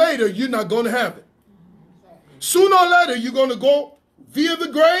sooner or later, you're not going to have it. Sooner or later, you're going to go via the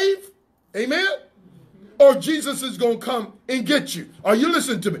grave. Amen? Or Jesus is going to come and get you. Are you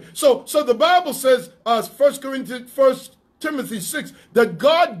listening to me? So the Bible says, 1 Timothy 6, that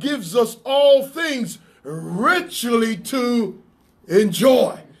God gives us all things richly to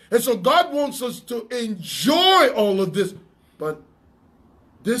enjoy. And so God wants us to enjoy all of this, but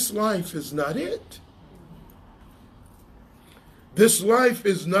this life is not it. This life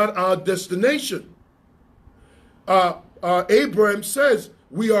is not our destination. Abraham says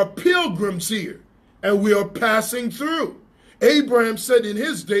we are pilgrims here and we are passing through. Abraham said in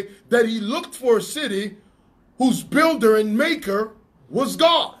his day that he looked for a city whose builder and maker was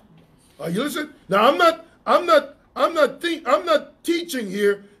God. Are you listening? Now I'm not teaching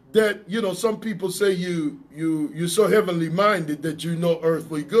here that, some people say you're so heavenly minded that you know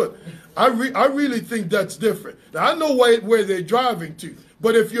earthly good. I really think that's different. Now I know where they're driving to,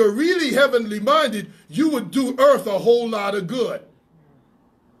 but if you're really heavenly minded, you would do earth a whole lot of good.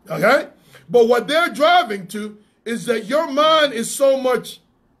 Okay? But what they're driving to is that your mind is so much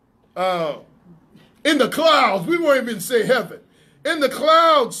in the clouds. We won't even say heaven. In the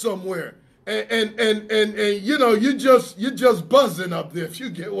clouds somewhere. And you're just buzzing up there, if you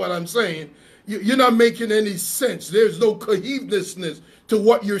get what I'm saying. You're not making any sense. There's no cohesiveness to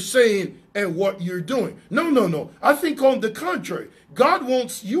what you're saying and what you're doing. No. I think on the contrary, God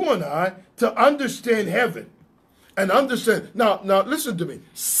wants you and I to understand heaven and understand. Now listen to me.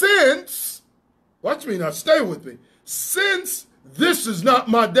 Watch me now, stay with me. Since this is not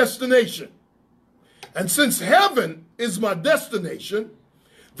my destination, and since heaven is my destination,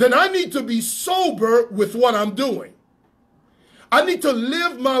 then I need to be sober with what I'm doing. I need to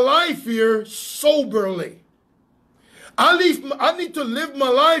live my life here soberly. I need to live my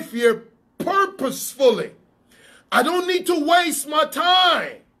life here purposefully. I don't need to waste my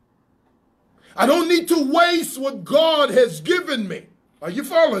time. I don't need to waste what God has given me. Are you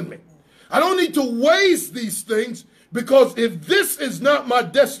following me? I don't need to waste these things, because if this is not my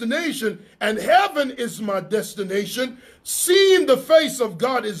destination and heaven is my destination, seeing the face of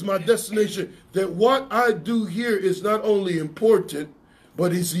God is my destination, that what I do here is not only important,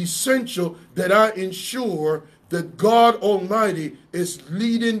 but it's essential that I ensure that God Almighty is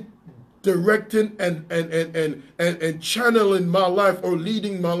leading, directing, and channeling my life, or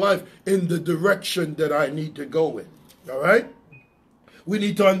leading my life in the direction that I need to go in. All right? We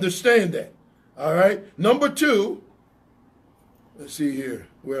need to understand that. All right? Number 2, let's see here.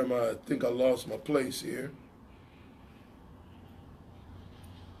 Where am I? I think I lost my place here.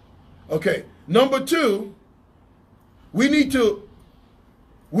 Okay. Number 2, we need to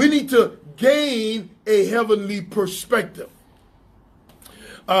gain a heavenly perspective.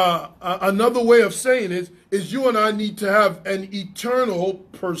 Another way of saying it is you and I need to have an eternal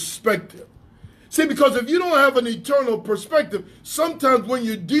perspective. See, because if you don't have an eternal perspective, sometimes when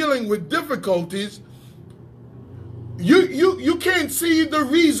you're dealing with difficulties, you can't see the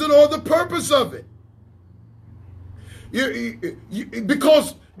reason or the purpose of it.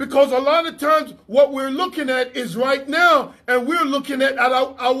 Because Because a lot of times what we're looking at is right now, and we're looking at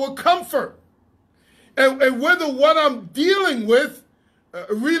our comfort. And whether what I'm dealing with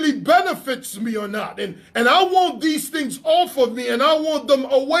really benefits me or not. And I want these things off of me, and I want them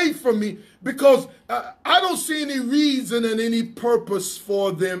away from me, because I don't see any reason and any purpose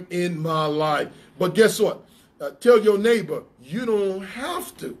for them in my life. But guess what? Tell your neighbor, you don't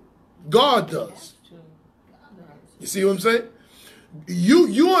have to. God does. You see what I'm saying?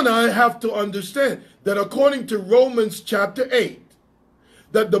 You and I have to understand that according to Romans chapter 8,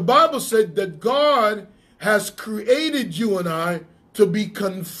 that the Bible said that God has created you and I to be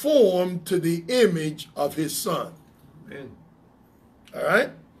conformed to the image of his Son. Amen. All right?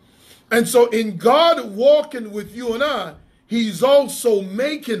 And so in God walking with you and I, he's also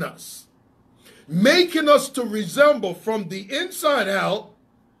making us to resemble from the inside out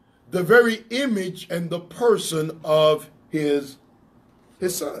the very image and the person of his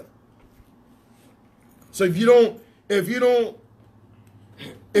Son. So if you don't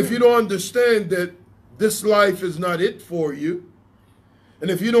understand that this life is not it for you, and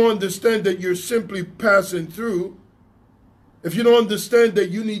if you don't understand that you're simply passing through, if you don't understand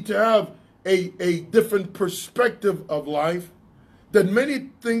that you need to have a different perspective of life, then many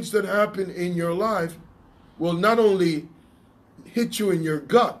things that happen in your life will not only hit you in your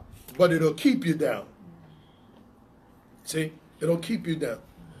gut, but it'll keep you down. See? It'll keep you down.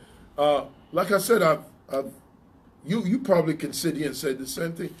 Like I said, you probably can sit here and say the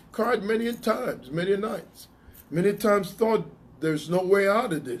same thing. Cried many times, many nights. Many times thought there's no way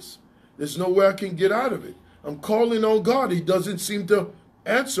out of this. There's no way I can get out of it. I'm calling on God. He doesn't seem to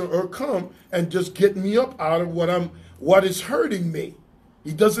answer or come and just get me up out of what is hurting me.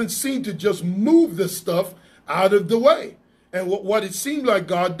 He doesn't seem to just move the stuff out of the way. And what it seems like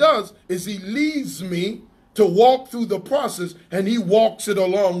God does is he leaves me to walk through the process, and he walks it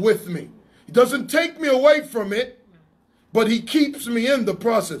along with me. He doesn't take me away from it, but he keeps me in the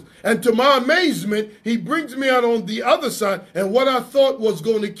process. And to my amazement, he brings me out on the other side, and what I thought was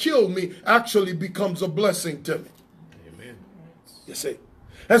going to kill me actually becomes a blessing to me. Amen. You see?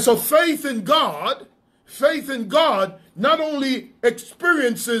 And so faith in God not only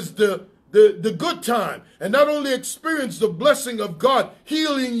experiences the good time, and not only experience the blessing of God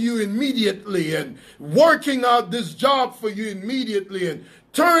healing you immediately and working out this job for you immediately and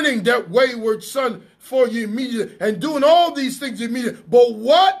turning that wayward son for you immediately and doing all these things immediately. But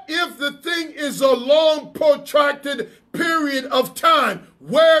what if the thing is a long protracted period of time?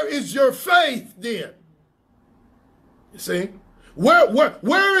 Where is your faith then? You see?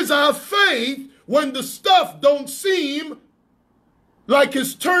 Where is our faith when the stuff don't seem like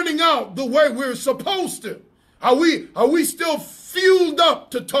it's turning out the way we're supposed to? Are we still fueled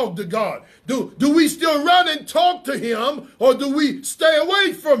up to talk to God? Do we still run and talk to him, or do we stay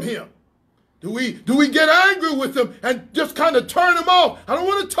away from him? Do we get angry with him and just kind of turn him off? I don't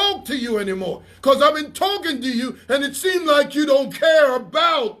want to talk to you anymore because I've been talking to you and it seems like you don't care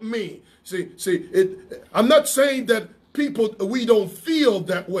about me. I'm not saying that we don't feel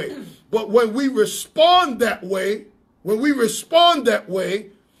that way, but when we respond that way,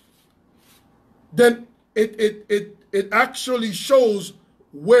 then it actually shows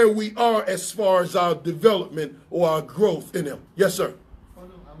where we are as far as our development or our growth in him. Yes, sir. Oh,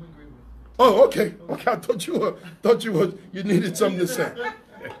 no, I'm in agreement. Oh, okay. Okay, I thought you needed something to say.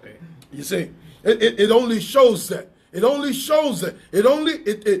 You see, it only shows that. It only shows that.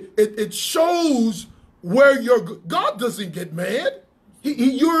 It shows where God doesn't get mad.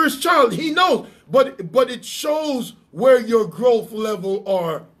 You're his child. He knows. But it shows where your growth level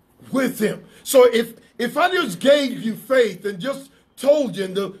are with him. So if I just gave you faith and just told you,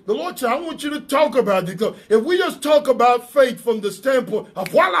 and the Lord said, I want you to talk about it. If we just talk about faith from the standpoint of,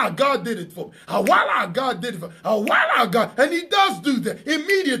 voila, God did it for me. Voila, God did it for me. Voila, God. And he does do that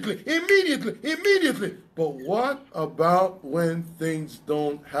immediately. But what about when things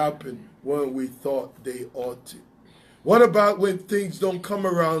don't happen when we thought they ought to? What about when things don't come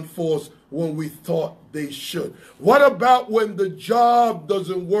around for us when we thought they should? What about when the job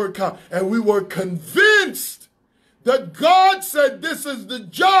doesn't work out and we were convinced that God said this is the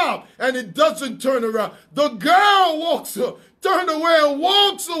job and it doesn't turn around? The girl turned away and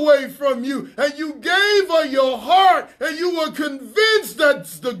walks away from you, and you gave her your heart and you were convinced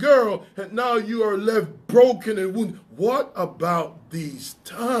that's the girl, and now you are left broken and wounded. What about these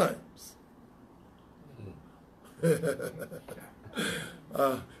times?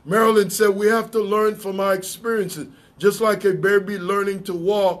 Marilyn said, we have to learn from our experiences. Just like a baby learning to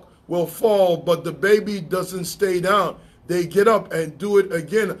walk will fall, but the baby doesn't stay down. They get up and do it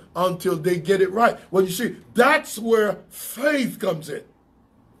again until they get it right. Well, you see, that's where faith comes in.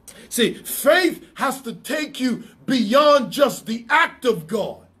 See, faith has to take you beyond just the act of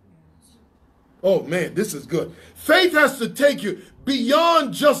God. Oh man, this is good. Faith has to take you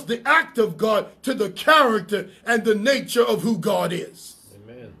beyond just the act of God to the character and the nature of who God is.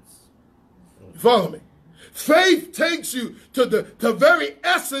 Amen. Follow me. Faith takes you to the very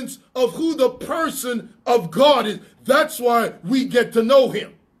essence of who the person of God is. That's why we get to know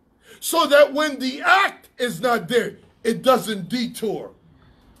him. So that when the act is not there, it doesn't detour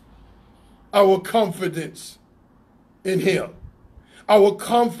our confidence in him. Our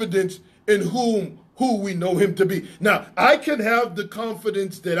confidence in who we know him to be. Now, I can have the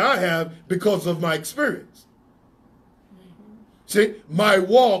confidence that I have because of my experience. See, my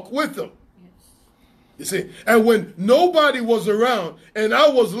walk with him. You see, and when nobody was around and I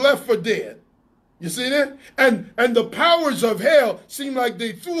was left for dead, you see that? And the powers of hell seemed like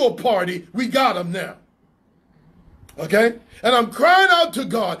they threw a party. We got them now. Okay? And I'm crying out to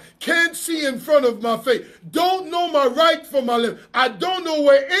God. Can't see in front of my face. Don't know my right from my left. I don't know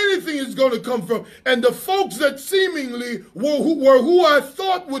where anything is going to come from. And the folks that seemingly were who I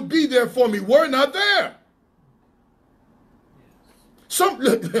thought would be there for me were not there.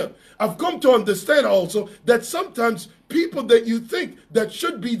 I've come to understand also that sometimes people that you think that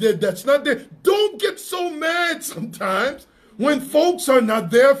should be there, that's not there. Don't get so mad sometimes when folks are not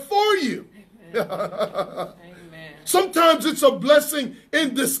there for you. Amen. Sometimes it's a blessing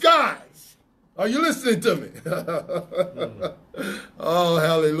in disguise. Are you listening to me? Oh,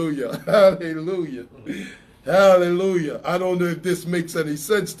 hallelujah. Hallelujah. Hallelujah. I don't know if this makes any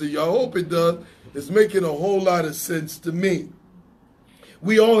sense to you. I hope it does. It's making a whole lot of sense to me.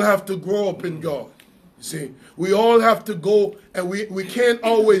 We all have to grow up in God. You see, we all have to go, and we can't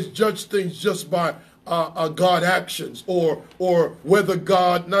always judge things just by God actions or whether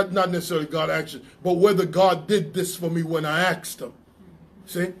God, not necessarily God actions, but whether God did this for me when I asked him.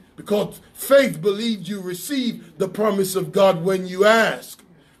 See, because faith believes you receive the promise of God when you ask.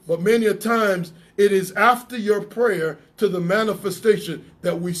 But many a times it is after your prayer to the manifestation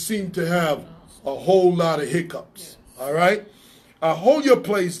that we seem to have a whole lot of hiccups. All right? Hold your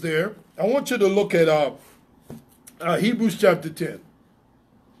place there. I want you to look at Hebrews chapter 10.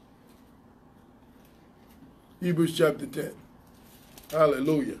 Hebrews chapter 10.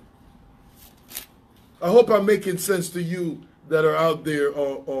 Hallelujah. I hope I'm making sense to you that are out there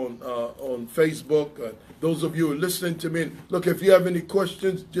on Facebook. Those of you who are listening to me. Look, if you have any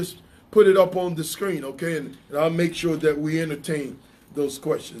questions, just put it up on the screen, okay? And I'll make sure that we entertain those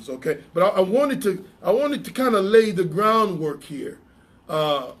questions, okay? But I wanted to kind of lay the groundwork here,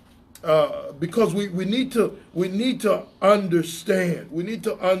 because we need to understand. We need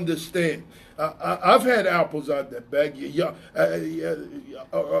to understand. I've had apples out that bag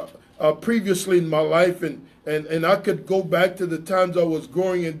previously in my life, and I could go back to the times I was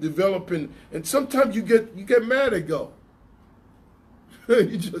growing and developing. And sometimes you get mad at God.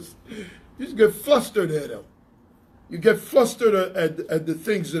 you just get flustered at him. You get flustered at the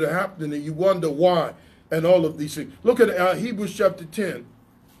things that are happening, and you wonder why, and all of these things. Look at Hebrews chapter 10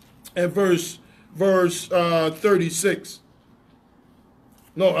 and verse 36.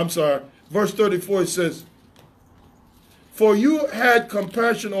 No, I'm sorry. Verse 34, it says, "For you had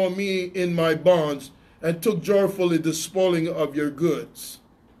compassion on me in my bonds, and took joyfully the spoiling of your goods."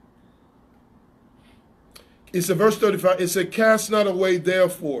 It's in verse 35. It said, "Cast not away,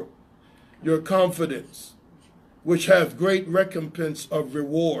 therefore, your confidence, which hath great recompense of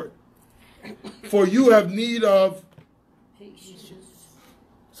reward. For you have need of patience."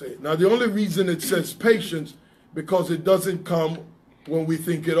 Say, now, the only reason it says patience, because it doesn't come when we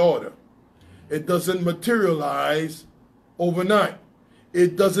think it ought to. It doesn't materialize overnight.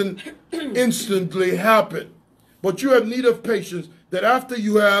 It doesn't instantly happen. But you have need of patience, that after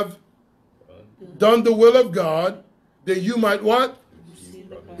you have done the will of God, that you might what?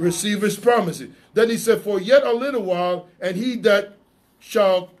 Receive his promises. Then he said, "For yet a little while, and he that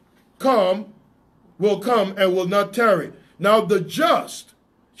shall come will come and will not tarry. Now the just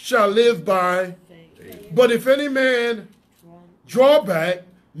shall live by faith. But if any man draw back,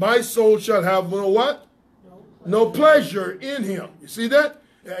 my soul shall have no what? No pleasure in him." You see that?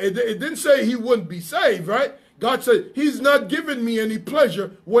 It didn't say he wouldn't be saved, right? God said, he's not giving me any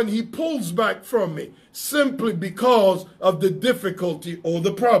pleasure when he pulls back from me, simply because of the difficulty or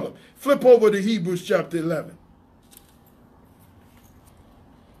the problem. Flip over to Hebrews chapter 11.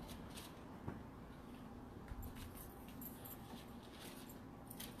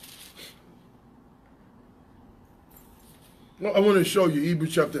 I want to show you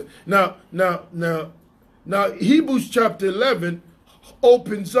Hebrews chapter. Now, Hebrews chapter 11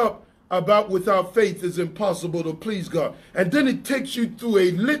 opens up about without faith is impossible to please God. And then it takes you through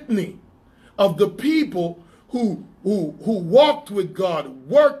a litany of the people who walked with God,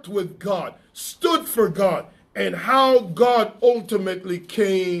 worked with God, stood for God, and how God ultimately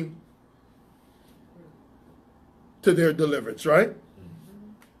came to their deliverance, right?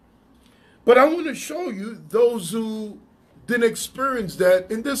 But I want to show you those who didn't experience that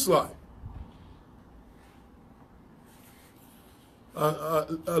in this life.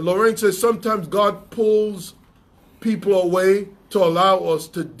 Lorraine says sometimes God pulls people away to allow us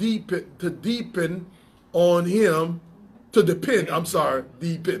to deepen on Him, to depend. I'm sorry,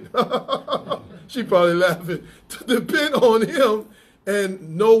 deepen. She probably laughing. To depend on Him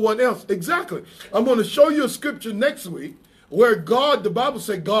and no one else. Exactly. I'm going to show you a scripture next week where God, the Bible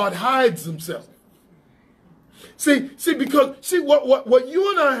says, God hides Himself. See, what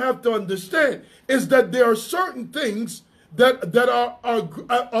you and I have to understand is that there are certain things that are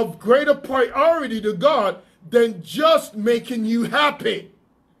of greater priority to God than just making you happy.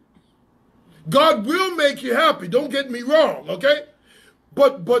 God will make you happy, don't get me wrong, okay?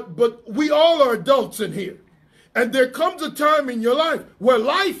 But we all are adults in here. And there comes a time in your life where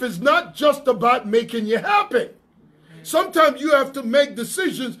life is not just about making you happy. Sometimes you have to make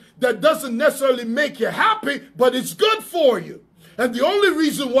decisions that doesn't necessarily make you happy, but it's good for you. And the only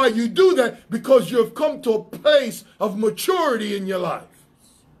reason why you do that, because you have come to a place of maturity in your life.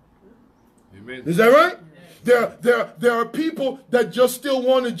 Amen. Is that right? There are people that just still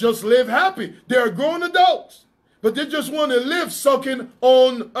want to just live happy. They are grown adults, but they just want to live sucking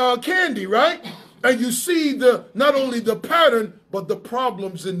on candy, right? And you see not only the pattern, but the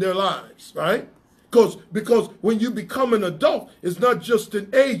problems in their lives, right? Because when you become an adult, it's not just in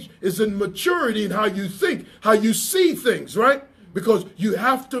age, it's in maturity in how you think, how you see things, right? Because you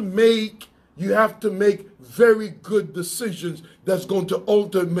have to make very good decisions that's going to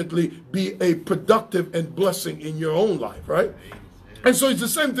ultimately be a productive and blessing in your own life, right? And so it's the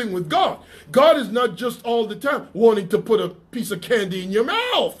same thing with God. God is not just all the time wanting to put a piece of candy in your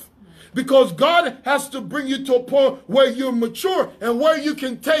mouth. Because God has to bring you to a point where you're mature and where you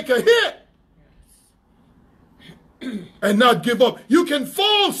can take a hit and not give up. You can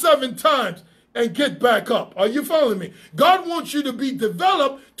fall 7 times and get back up. Are you following me? God wants you to be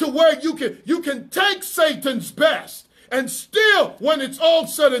developed to where you can take Satan's best, and still, when it's all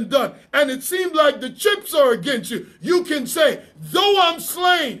said and done, and it seems like the chips are against you, you can say, though I'm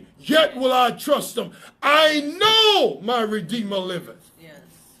slain, yet will I trust him. I know my Redeemer liveth. Yes.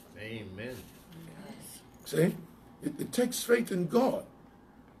 Amen. See? It takes faith in God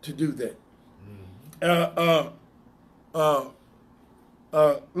to do that.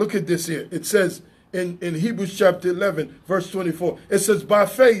 Look at this here. It says in Hebrews chapter 11, verse 24, it says, by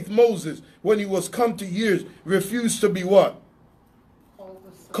faith, Moses, when he was come to years, refused to be what?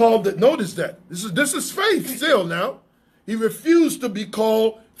 Called. Notice that. This is faith still now. He refused to be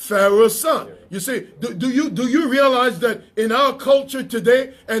called Pharaoh's son. You see, do you realize that in our culture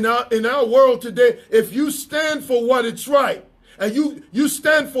today and in our world today, if you stand for what is right, and you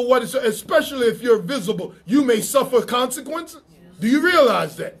stand for what is, especially if you're visible, you may suffer consequences? Do you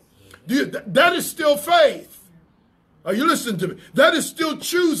realize that? That is still faith. Are you listening to me? That is still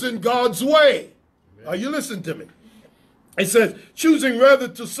choosing God's way. Are you listening to me? It says, choosing rather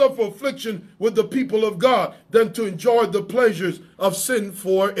to suffer affliction with the people of God than to enjoy the pleasures of sin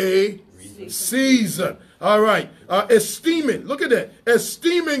for a season. All right. Esteeming, look at that.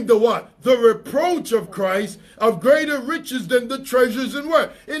 Esteeming the what? The reproach of Christ of greater riches than the treasures in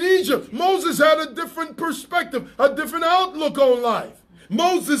where? In Egypt. Moses had a different perspective, a different outlook on life.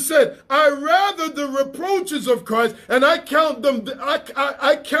 Moses said, I rather the reproaches of Christ, and I count them,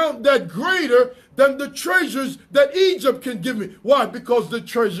 I count that greater than the treasures that Egypt can give me. Why? Because the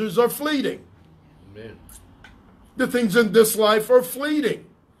treasures are fleeting. Amen. The things in this life are fleeting.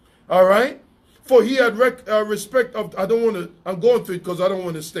 All right? For he had respect of, I'm going through it because I don't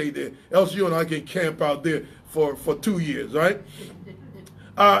want to stay there. Else you and I can camp out there for 2 years, right?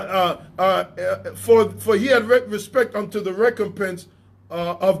 For he had respect unto the recompense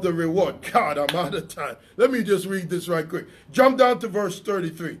of the reward. God, I'm out of time. Let me just read this right quick. Jump down to verse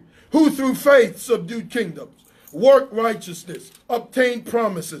 33. Who through faith subdued kingdoms, worked righteousness, obtained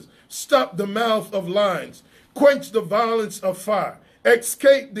promises, stopped the mouth of lions, quenched the violence of fire,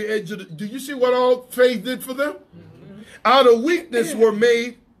 escaped the edge of the... Do you see what all faith did for them? Mm-hmm. Out of weakness were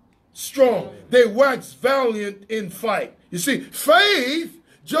made strong. They waxed valiant in fight. You see, faith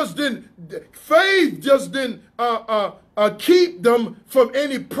just didn't keep them from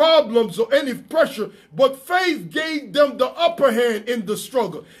any problems or any pressure, but faith gave them the upper hand in the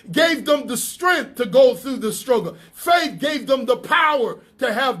struggle, gave them the strength to go through the struggle. Faith gave them the power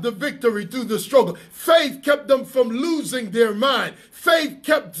to have the victory through the struggle. Faith kept them from losing their mind. Faith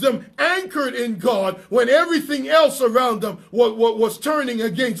kept them anchored in God when everything else around them was turning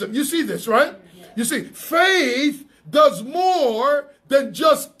against them. You see this, right? You see, faith does more than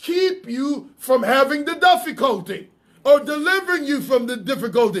just keep you from having the difficulty or delivering you from the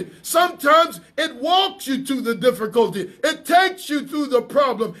difficulty. Sometimes it walks you to the difficulty. It takes you through the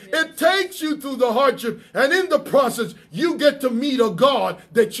problem. It takes you through the hardship. And in the process, you get to meet a God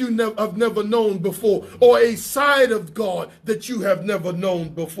that you have never known before, or a side of God that you have never known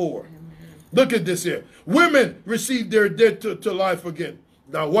before. Look at this here. Women received their dead to life again.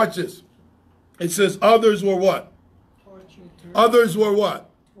 Now watch this. It says others were what? Others were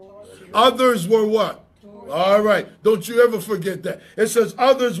what? Others were what? All right. Don't you ever forget that. It says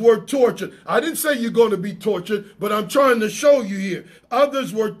others were tortured. I didn't say you're going to be tortured, but I'm trying to show you here.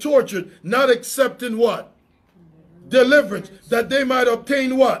 Others were tortured, not accepting what? Deliverance. That they might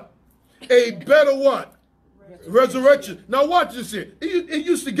obtain what? A better what? Resurrection. Now watch this here. It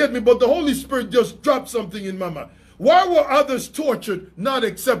used to get me, but the Holy Spirit just dropped something in my mind. Why were others tortured, not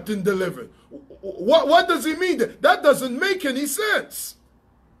accepting deliverance? What does he mean? That doesn't make any sense.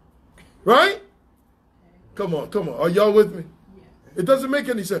 Right? Come on. Are y'all with me? It doesn't make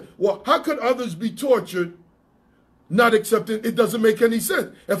any sense. Well, how could others be tortured, not accepting? It doesn't make any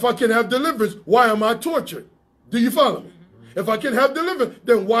sense. If I can have deliverance, why am I tortured? Do you follow me? If I can have deliverance,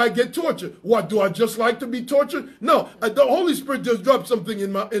 then why get tortured? What, do I just like to be tortured? No, the Holy Spirit just dropped something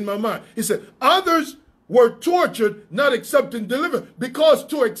in my mind. He said, others were tortured, not accepting deliverance, because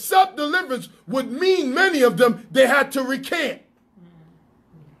to accept deliverance would mean many of them, they had to recant.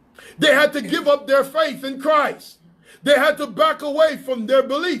 They had to give up their faith in Christ. They had to back away from their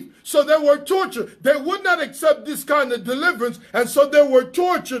belief. So they were tortured. They would not accept this kind of deliverance, and so they were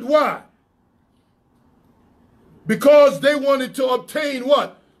tortured. Why? Because they wanted to obtain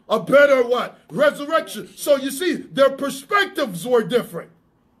what? A better what? Resurrection. So you see, their perspectives were different.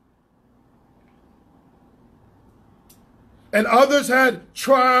 And others had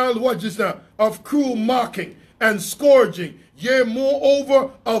trial, what just now, of cruel mocking and scourging, yea,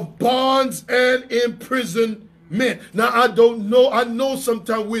 moreover, of bonds and imprisonment. Now, I don't know. I know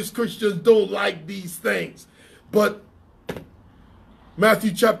sometimes we as Christians don't like these things. But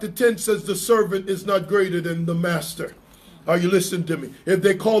Matthew chapter 10 says the servant is not greater than the master. Are you listening to me? If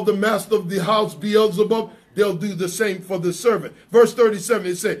they call the master of the house Beelzebub, they'll do the same for the servant. Verse 37,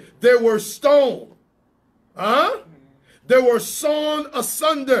 it says, they were stoned. They were sawn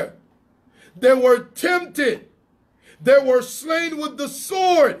asunder. They were tempted. They were slain with the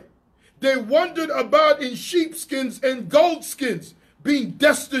sword. They wandered about in sheepskins and goatskins, being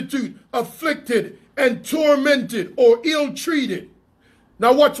destitute, afflicted, and tormented or ill-treated.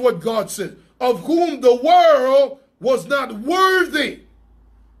 Now watch what God says. Of whom the world was not worthy.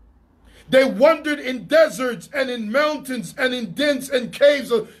 They wandered in deserts and in mountains and in dens and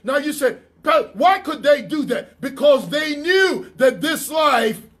caves. Now you say, why could they do that? Because they knew that this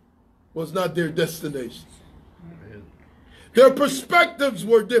life was not their destination. Their perspectives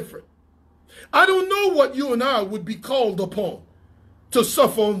were different. I don't know what you and I would be called upon to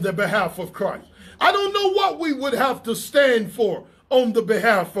suffer on the behalf of Christ. I don't know what we would have to stand for on the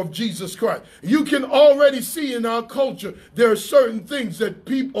behalf of Jesus Christ. You can already see in our culture, there are certain things that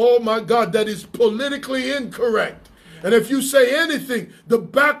people, oh my God, that is politically incorrect. And if you say anything, the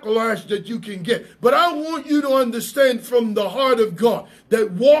backlash that you can get. But I want you to understand from the heart of God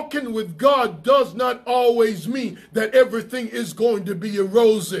that walking with God does not always mean that everything is going to be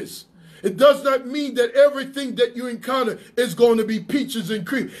roses. It does not mean that everything that you encounter is going to be peaches and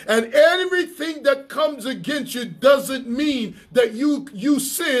cream. And everything that comes against you doesn't mean that you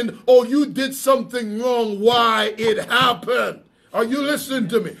sinned or you did something wrong. Why it happened. Are you listening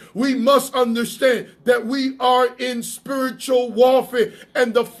to me? We must understand that we are in spiritual warfare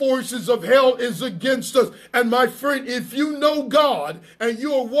and the forces of hell is against us. And my friend, if you know God and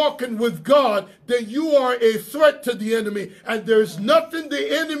you are walking with God, then you are a threat to the enemy. And there's nothing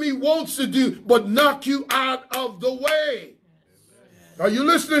the enemy wants to do but knock you out of the way. Are you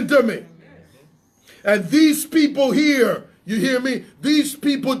listening to me? And these people here, you hear me? These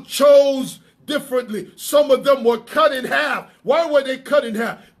people chose differently. Some of them were cut in half. Why were they cut in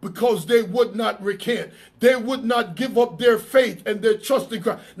half? Because they would not recant. They would not give up their faith and their trust in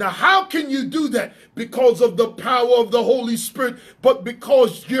Christ. Now, how can you do that? Because of the power of the Holy Spirit, but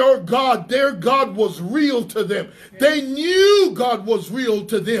because your God, their God, was real to them. They knew God was real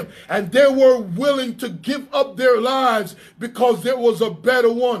to them, and they were willing to give up their lives because there was a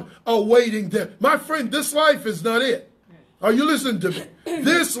better one awaiting them. My friend, this life is not it. Are you listening to me?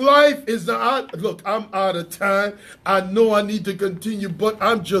 This life is not, look, I'm out of time. I know I need to continue, but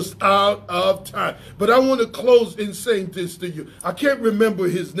I'm just out of time. But I want to close in saying this to you. I can't remember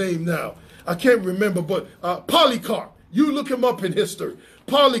his name now. I can't remember, but Polycarp. You look him up in history.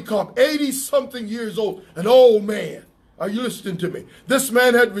 Polycarp, 80-something years old, an old man. Are you listening to me? This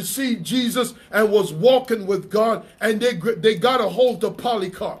man had received Jesus and was walking with God, and they got a hold of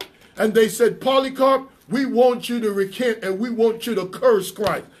Polycarp. And they said, Polycarp, we want you to recant, and we want you to curse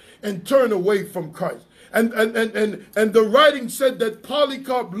Christ and turn away from Christ. And the writing said that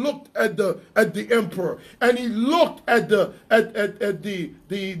Polycarp looked at the emperor, and he looked at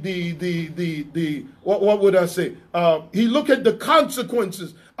what would I say? He looked at the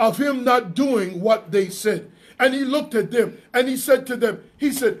consequences of him not doing what they said. And he looked at them, and he said to them,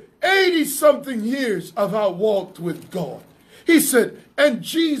 he said, 80-something years have I walked with God. He said, and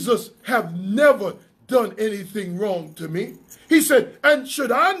Jesus have never done anything wrong to me. He said, and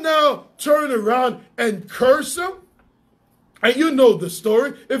should I now turn around and curse him? And you know the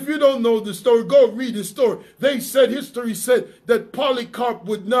story. If you don't know the story, go read the story. History said that Polycarp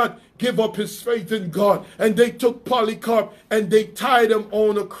would not give up his faith in God. And they took Polycarp and they tied him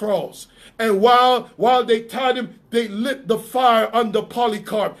on a cross. And while they tied him, they lit the fire under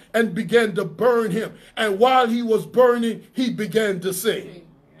Polycarp and began to burn him. And while he was burning, he began to sing.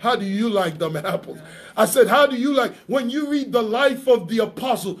 How do you like them apples? I said, how do you like, when you read the life of the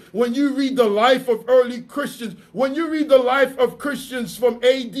apostles, when you read the life of early Christians, when you read the life of Christians from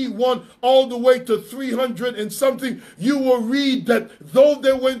AD 1 all the way to 300 and something, you will read that though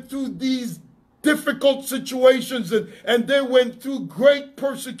they went through these difficult situations and they went through great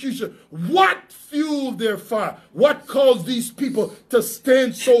persecution, what fueled their fire? What caused these people to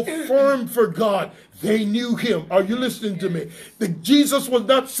stand so firm for God? They knew him. Are you listening to me? Jesus was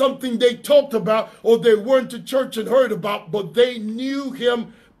not something they talked about or they went to church and heard about, but they knew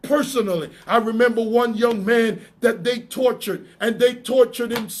him personally. I remember one young man that they tortured, and they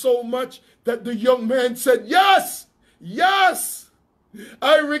tortured him so much that the young man said, yes, yes,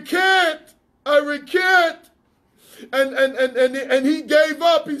 I recant. And he gave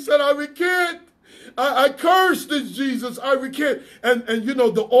up. He said, I recant. I cursed this Jesus. I recant. And you know,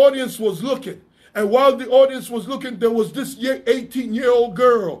 the audience was looking. And while the audience was looking, there was this 18-year-old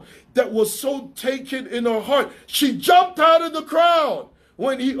girl that was so taken in her heart. She jumped out of the crowd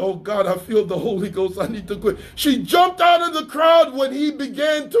when he, oh God, I feel the Holy Ghost. I need to quit. She jumped out of the crowd when he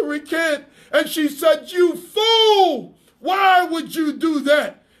began to recant. And she said, you fool, why would you do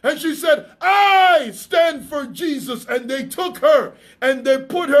that? And she said, I stand for Jesus. And they took her and they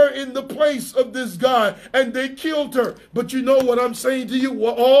put her in the place of this guy and they killed her. But you know what I'm saying to you?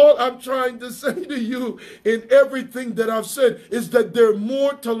 Well, all I'm trying to say to you in everything that I've said is that there's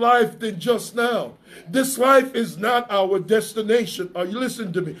more to life than just now. This life is not our destination. Are you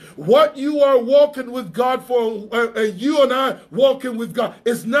listening to me? What you are walking with God for, you and I walking with God,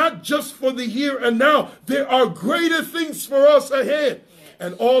 is not just for the here and now. There are greater things for us ahead.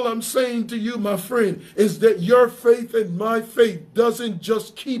 And all I'm saying to you, my friend, is that your faith and my faith doesn't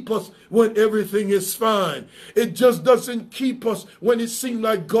just keep us when everything is fine. It just doesn't keep us when it seems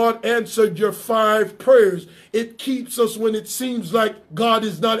like God answered your 5 prayers. It keeps us when it seems like God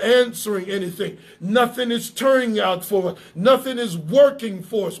is not answering anything. Nothing is turning out for us. Nothing is working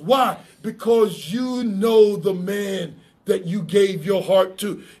for us. Why? Because you know the man that you gave your heart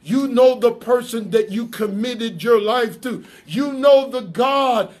to. You know the person that you committed your life to. You know the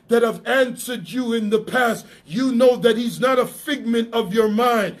God that have answered you in the past. You know that he's not a figment of your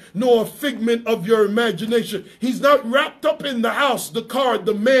mind, nor a figment of your imagination. He's not wrapped up in the house, the car,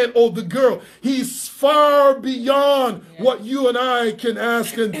 the man, or the girl. He's far beyond what you and I can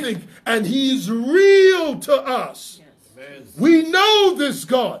ask and think. And he's real to us. Yes. We know this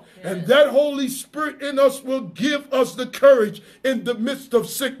God. And that Holy Spirit in us will give us the courage in the midst of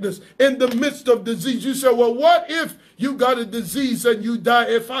sickness, in the midst of disease. You say, well, what if you got a disease and you die?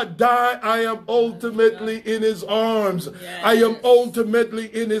 If I die, I am ultimately in his arms. Yes. I am ultimately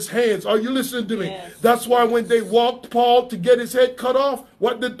in his hands. Are you listening to me? Yes. That's why when they walked Paul to get his head cut off,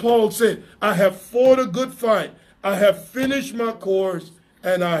 what did Paul say? I have fought a good fight. I have finished my course,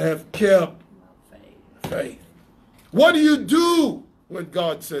 and I have kept faith. What do you do when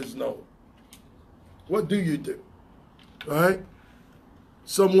God says no? What do you do? All right?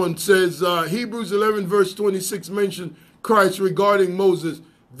 Someone says Hebrews 11 verse 26 mentioned Christ regarding Moses.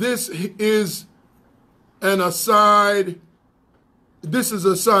 This is an aside. This is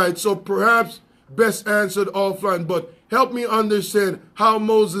aside, so perhaps best answered offline. But help me understand how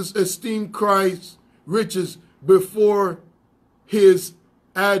Moses esteemed Christ's riches before his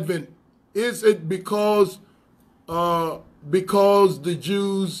advent. Is it because the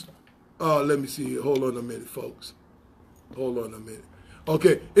Jews? Let me see here. Hold on a minute, folks. Hold on a minute.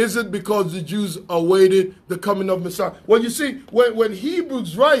 Okay, is it because the Jews awaited the coming of Messiah? Well, you see, when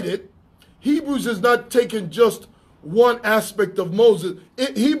Hebrews write it, Hebrews is not taking just one aspect of Moses.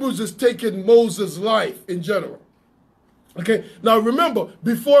 Hebrews is taking Moses' life in general. Okay, now remember,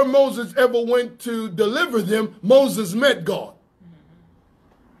 before Moses ever went to deliver them, Moses met God.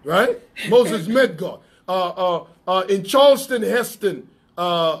 Right? Moses met God. In Charleston Heston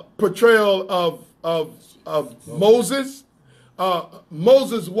portrayal of Moses,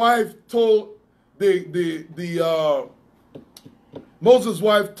 Moses' wife told the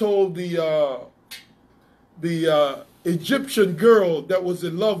Egyptian girl that was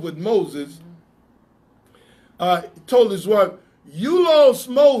in love with Moses, told his wife, "You lost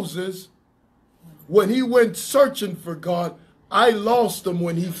Moses when he went searching for God. I lost him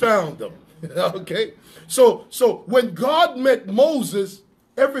when he found him." Okay? So when God met Moses,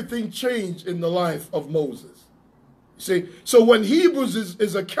 everything changed in the life of Moses. See? So when Hebrews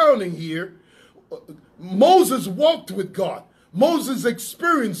is accounting here, Moses walked with God. Moses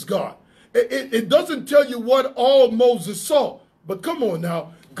experienced God. It doesn't tell you what all Moses saw. But come on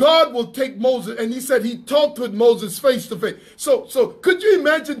now. God will take Moses, and he said he talked with Moses face to face. So could you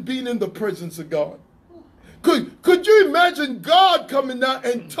imagine being in the presence of God? Could you imagine God coming down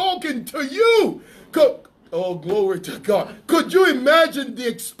and talking to you? Oh, glory to God. Could you imagine the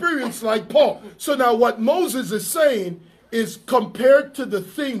experience like Paul? So now what Moses is saying is, compared to the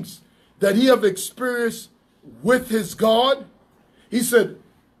things that he have experienced with his God, he said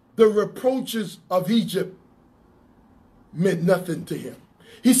the reproaches of Egypt meant nothing to him.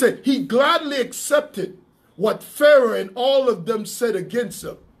 He said he gladly accepted what Pharaoh and all of them said against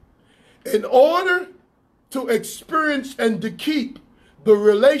him in order to experience and to keep the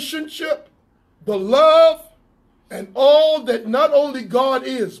relationship, the love, and all that not only God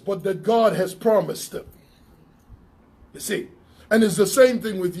is, but that God has promised them. You see, and it's the same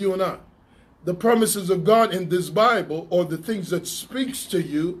thing with you and I. The promises of God in this Bible, or the things that speaks to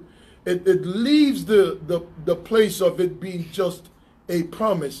you, it leaves the place of it being just a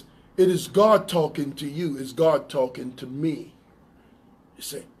promise. It is God talking to you. It's God talking to me. You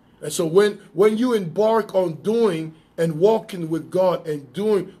see. And so when you embark on doing and walking with God and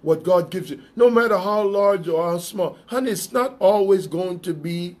doing what God gives you, no matter how large or how small, honey, it's not always going to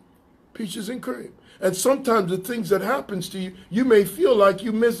be peaches and cream. And sometimes the things that happens to you, you may feel like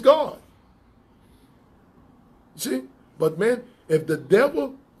you miss God. See? But man, if the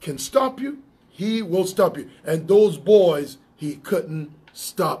devil can stop you, he will stop you. And those boys, he couldn't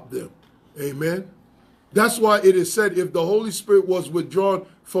stop them. Amen. That's why it is said, if the Holy Spirit was withdrawn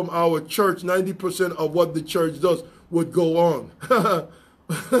from our church, 90% of what the church does would go on.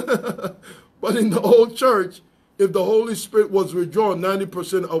 But in the old church, if the Holy Spirit was withdrawn,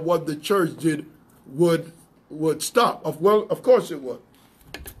 90% of what the church did would stop. Well, of course it would.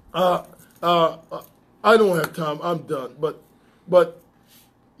 I don't have time. I'm done. But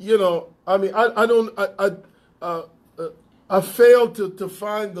you know, I mean, I fail to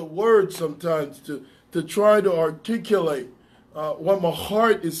find the words sometimes to try to articulate what my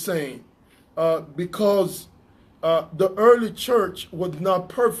heart is saying, because the early church was not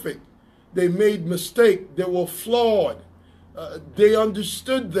perfect. They made mistakes. They were flawed. They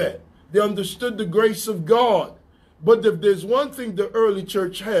understood that. They understood the grace of God. But if there's one thing the early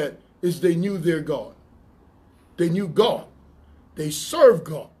church had, is they knew their God. They knew God. They served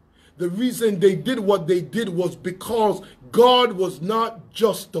God. The reason they did what they did was because God was not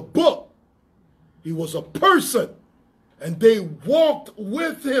just a book. He was a person. And they walked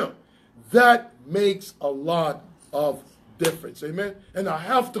with him. That makes a lot of difference. Amen? And I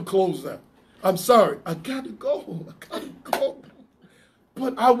have to close now. I'm sorry. I got to go.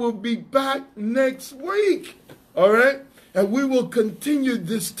 But I will be back next week. All right? And we will continue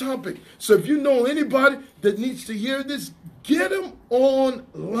this topic. So if you know anybody that needs to hear this, get them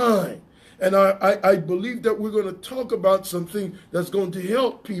online. And I believe that we're going to talk about something that's going to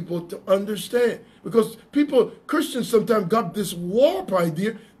help people to understand. Because Christians sometimes got this warped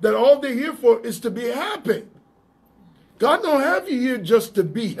idea that all they're here for is to be happy. God don't have you here just to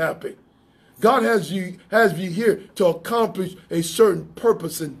be happy. God has you here to accomplish a certain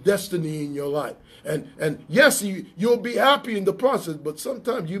purpose and destiny in your life. And yes, you'll be happy in the process, but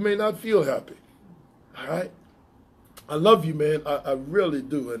sometimes you may not feel happy. All right? I love you, man. I really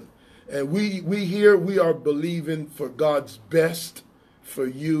do. And we here, we are believing for God's best for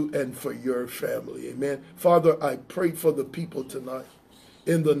you and for your family. Amen. Father, I pray for the people tonight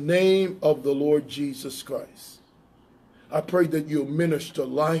in the name of the Lord Jesus Christ. I pray that you'll minister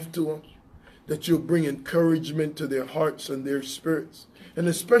life to them, that you'll bring encouragement to their hearts and their spirits. And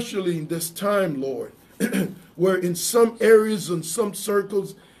especially in this time, Lord, where in some areas and some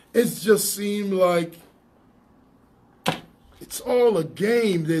circles, it just seemed like it's all a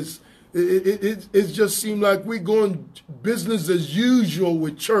game. It just seemed like we're going business as usual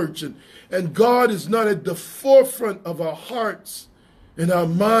with church. And God is not at the forefront of our hearts and our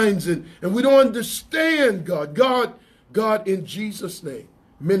minds. And we don't understand God. God, in Jesus' name,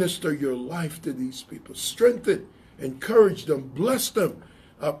 minister your life to these people. Strengthen, encourage them, bless them.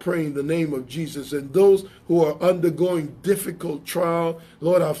 I pray in the name of Jesus. And those who are undergoing difficult trial,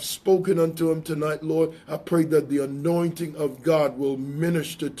 Lord, I've spoken unto them tonight, Lord. I pray that the anointing of God will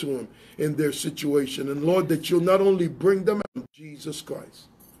minister to them in their situation. And Lord, that you'll not only bring them out, Jesus Christ.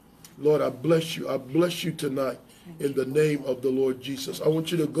 Lord, I bless you. I bless you tonight in the name of the Lord Jesus. I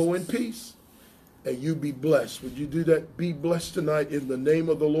want you to go in peace. And you be blessed. Would you do that? Be blessed tonight in the name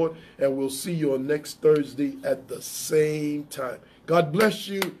of the Lord. And we'll see you on next Thursday at the same time. God bless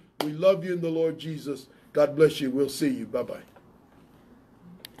you. We love you in the Lord Jesus. God bless you. We'll see you. Bye-bye.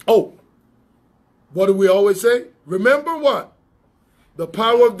 Oh, what do we always say? Remember what? The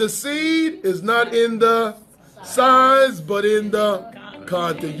power of the seed is not in the size, but in the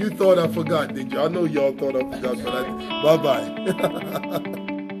content. You thought I forgot, did you? I know y'all thought I forgot, but bye-bye.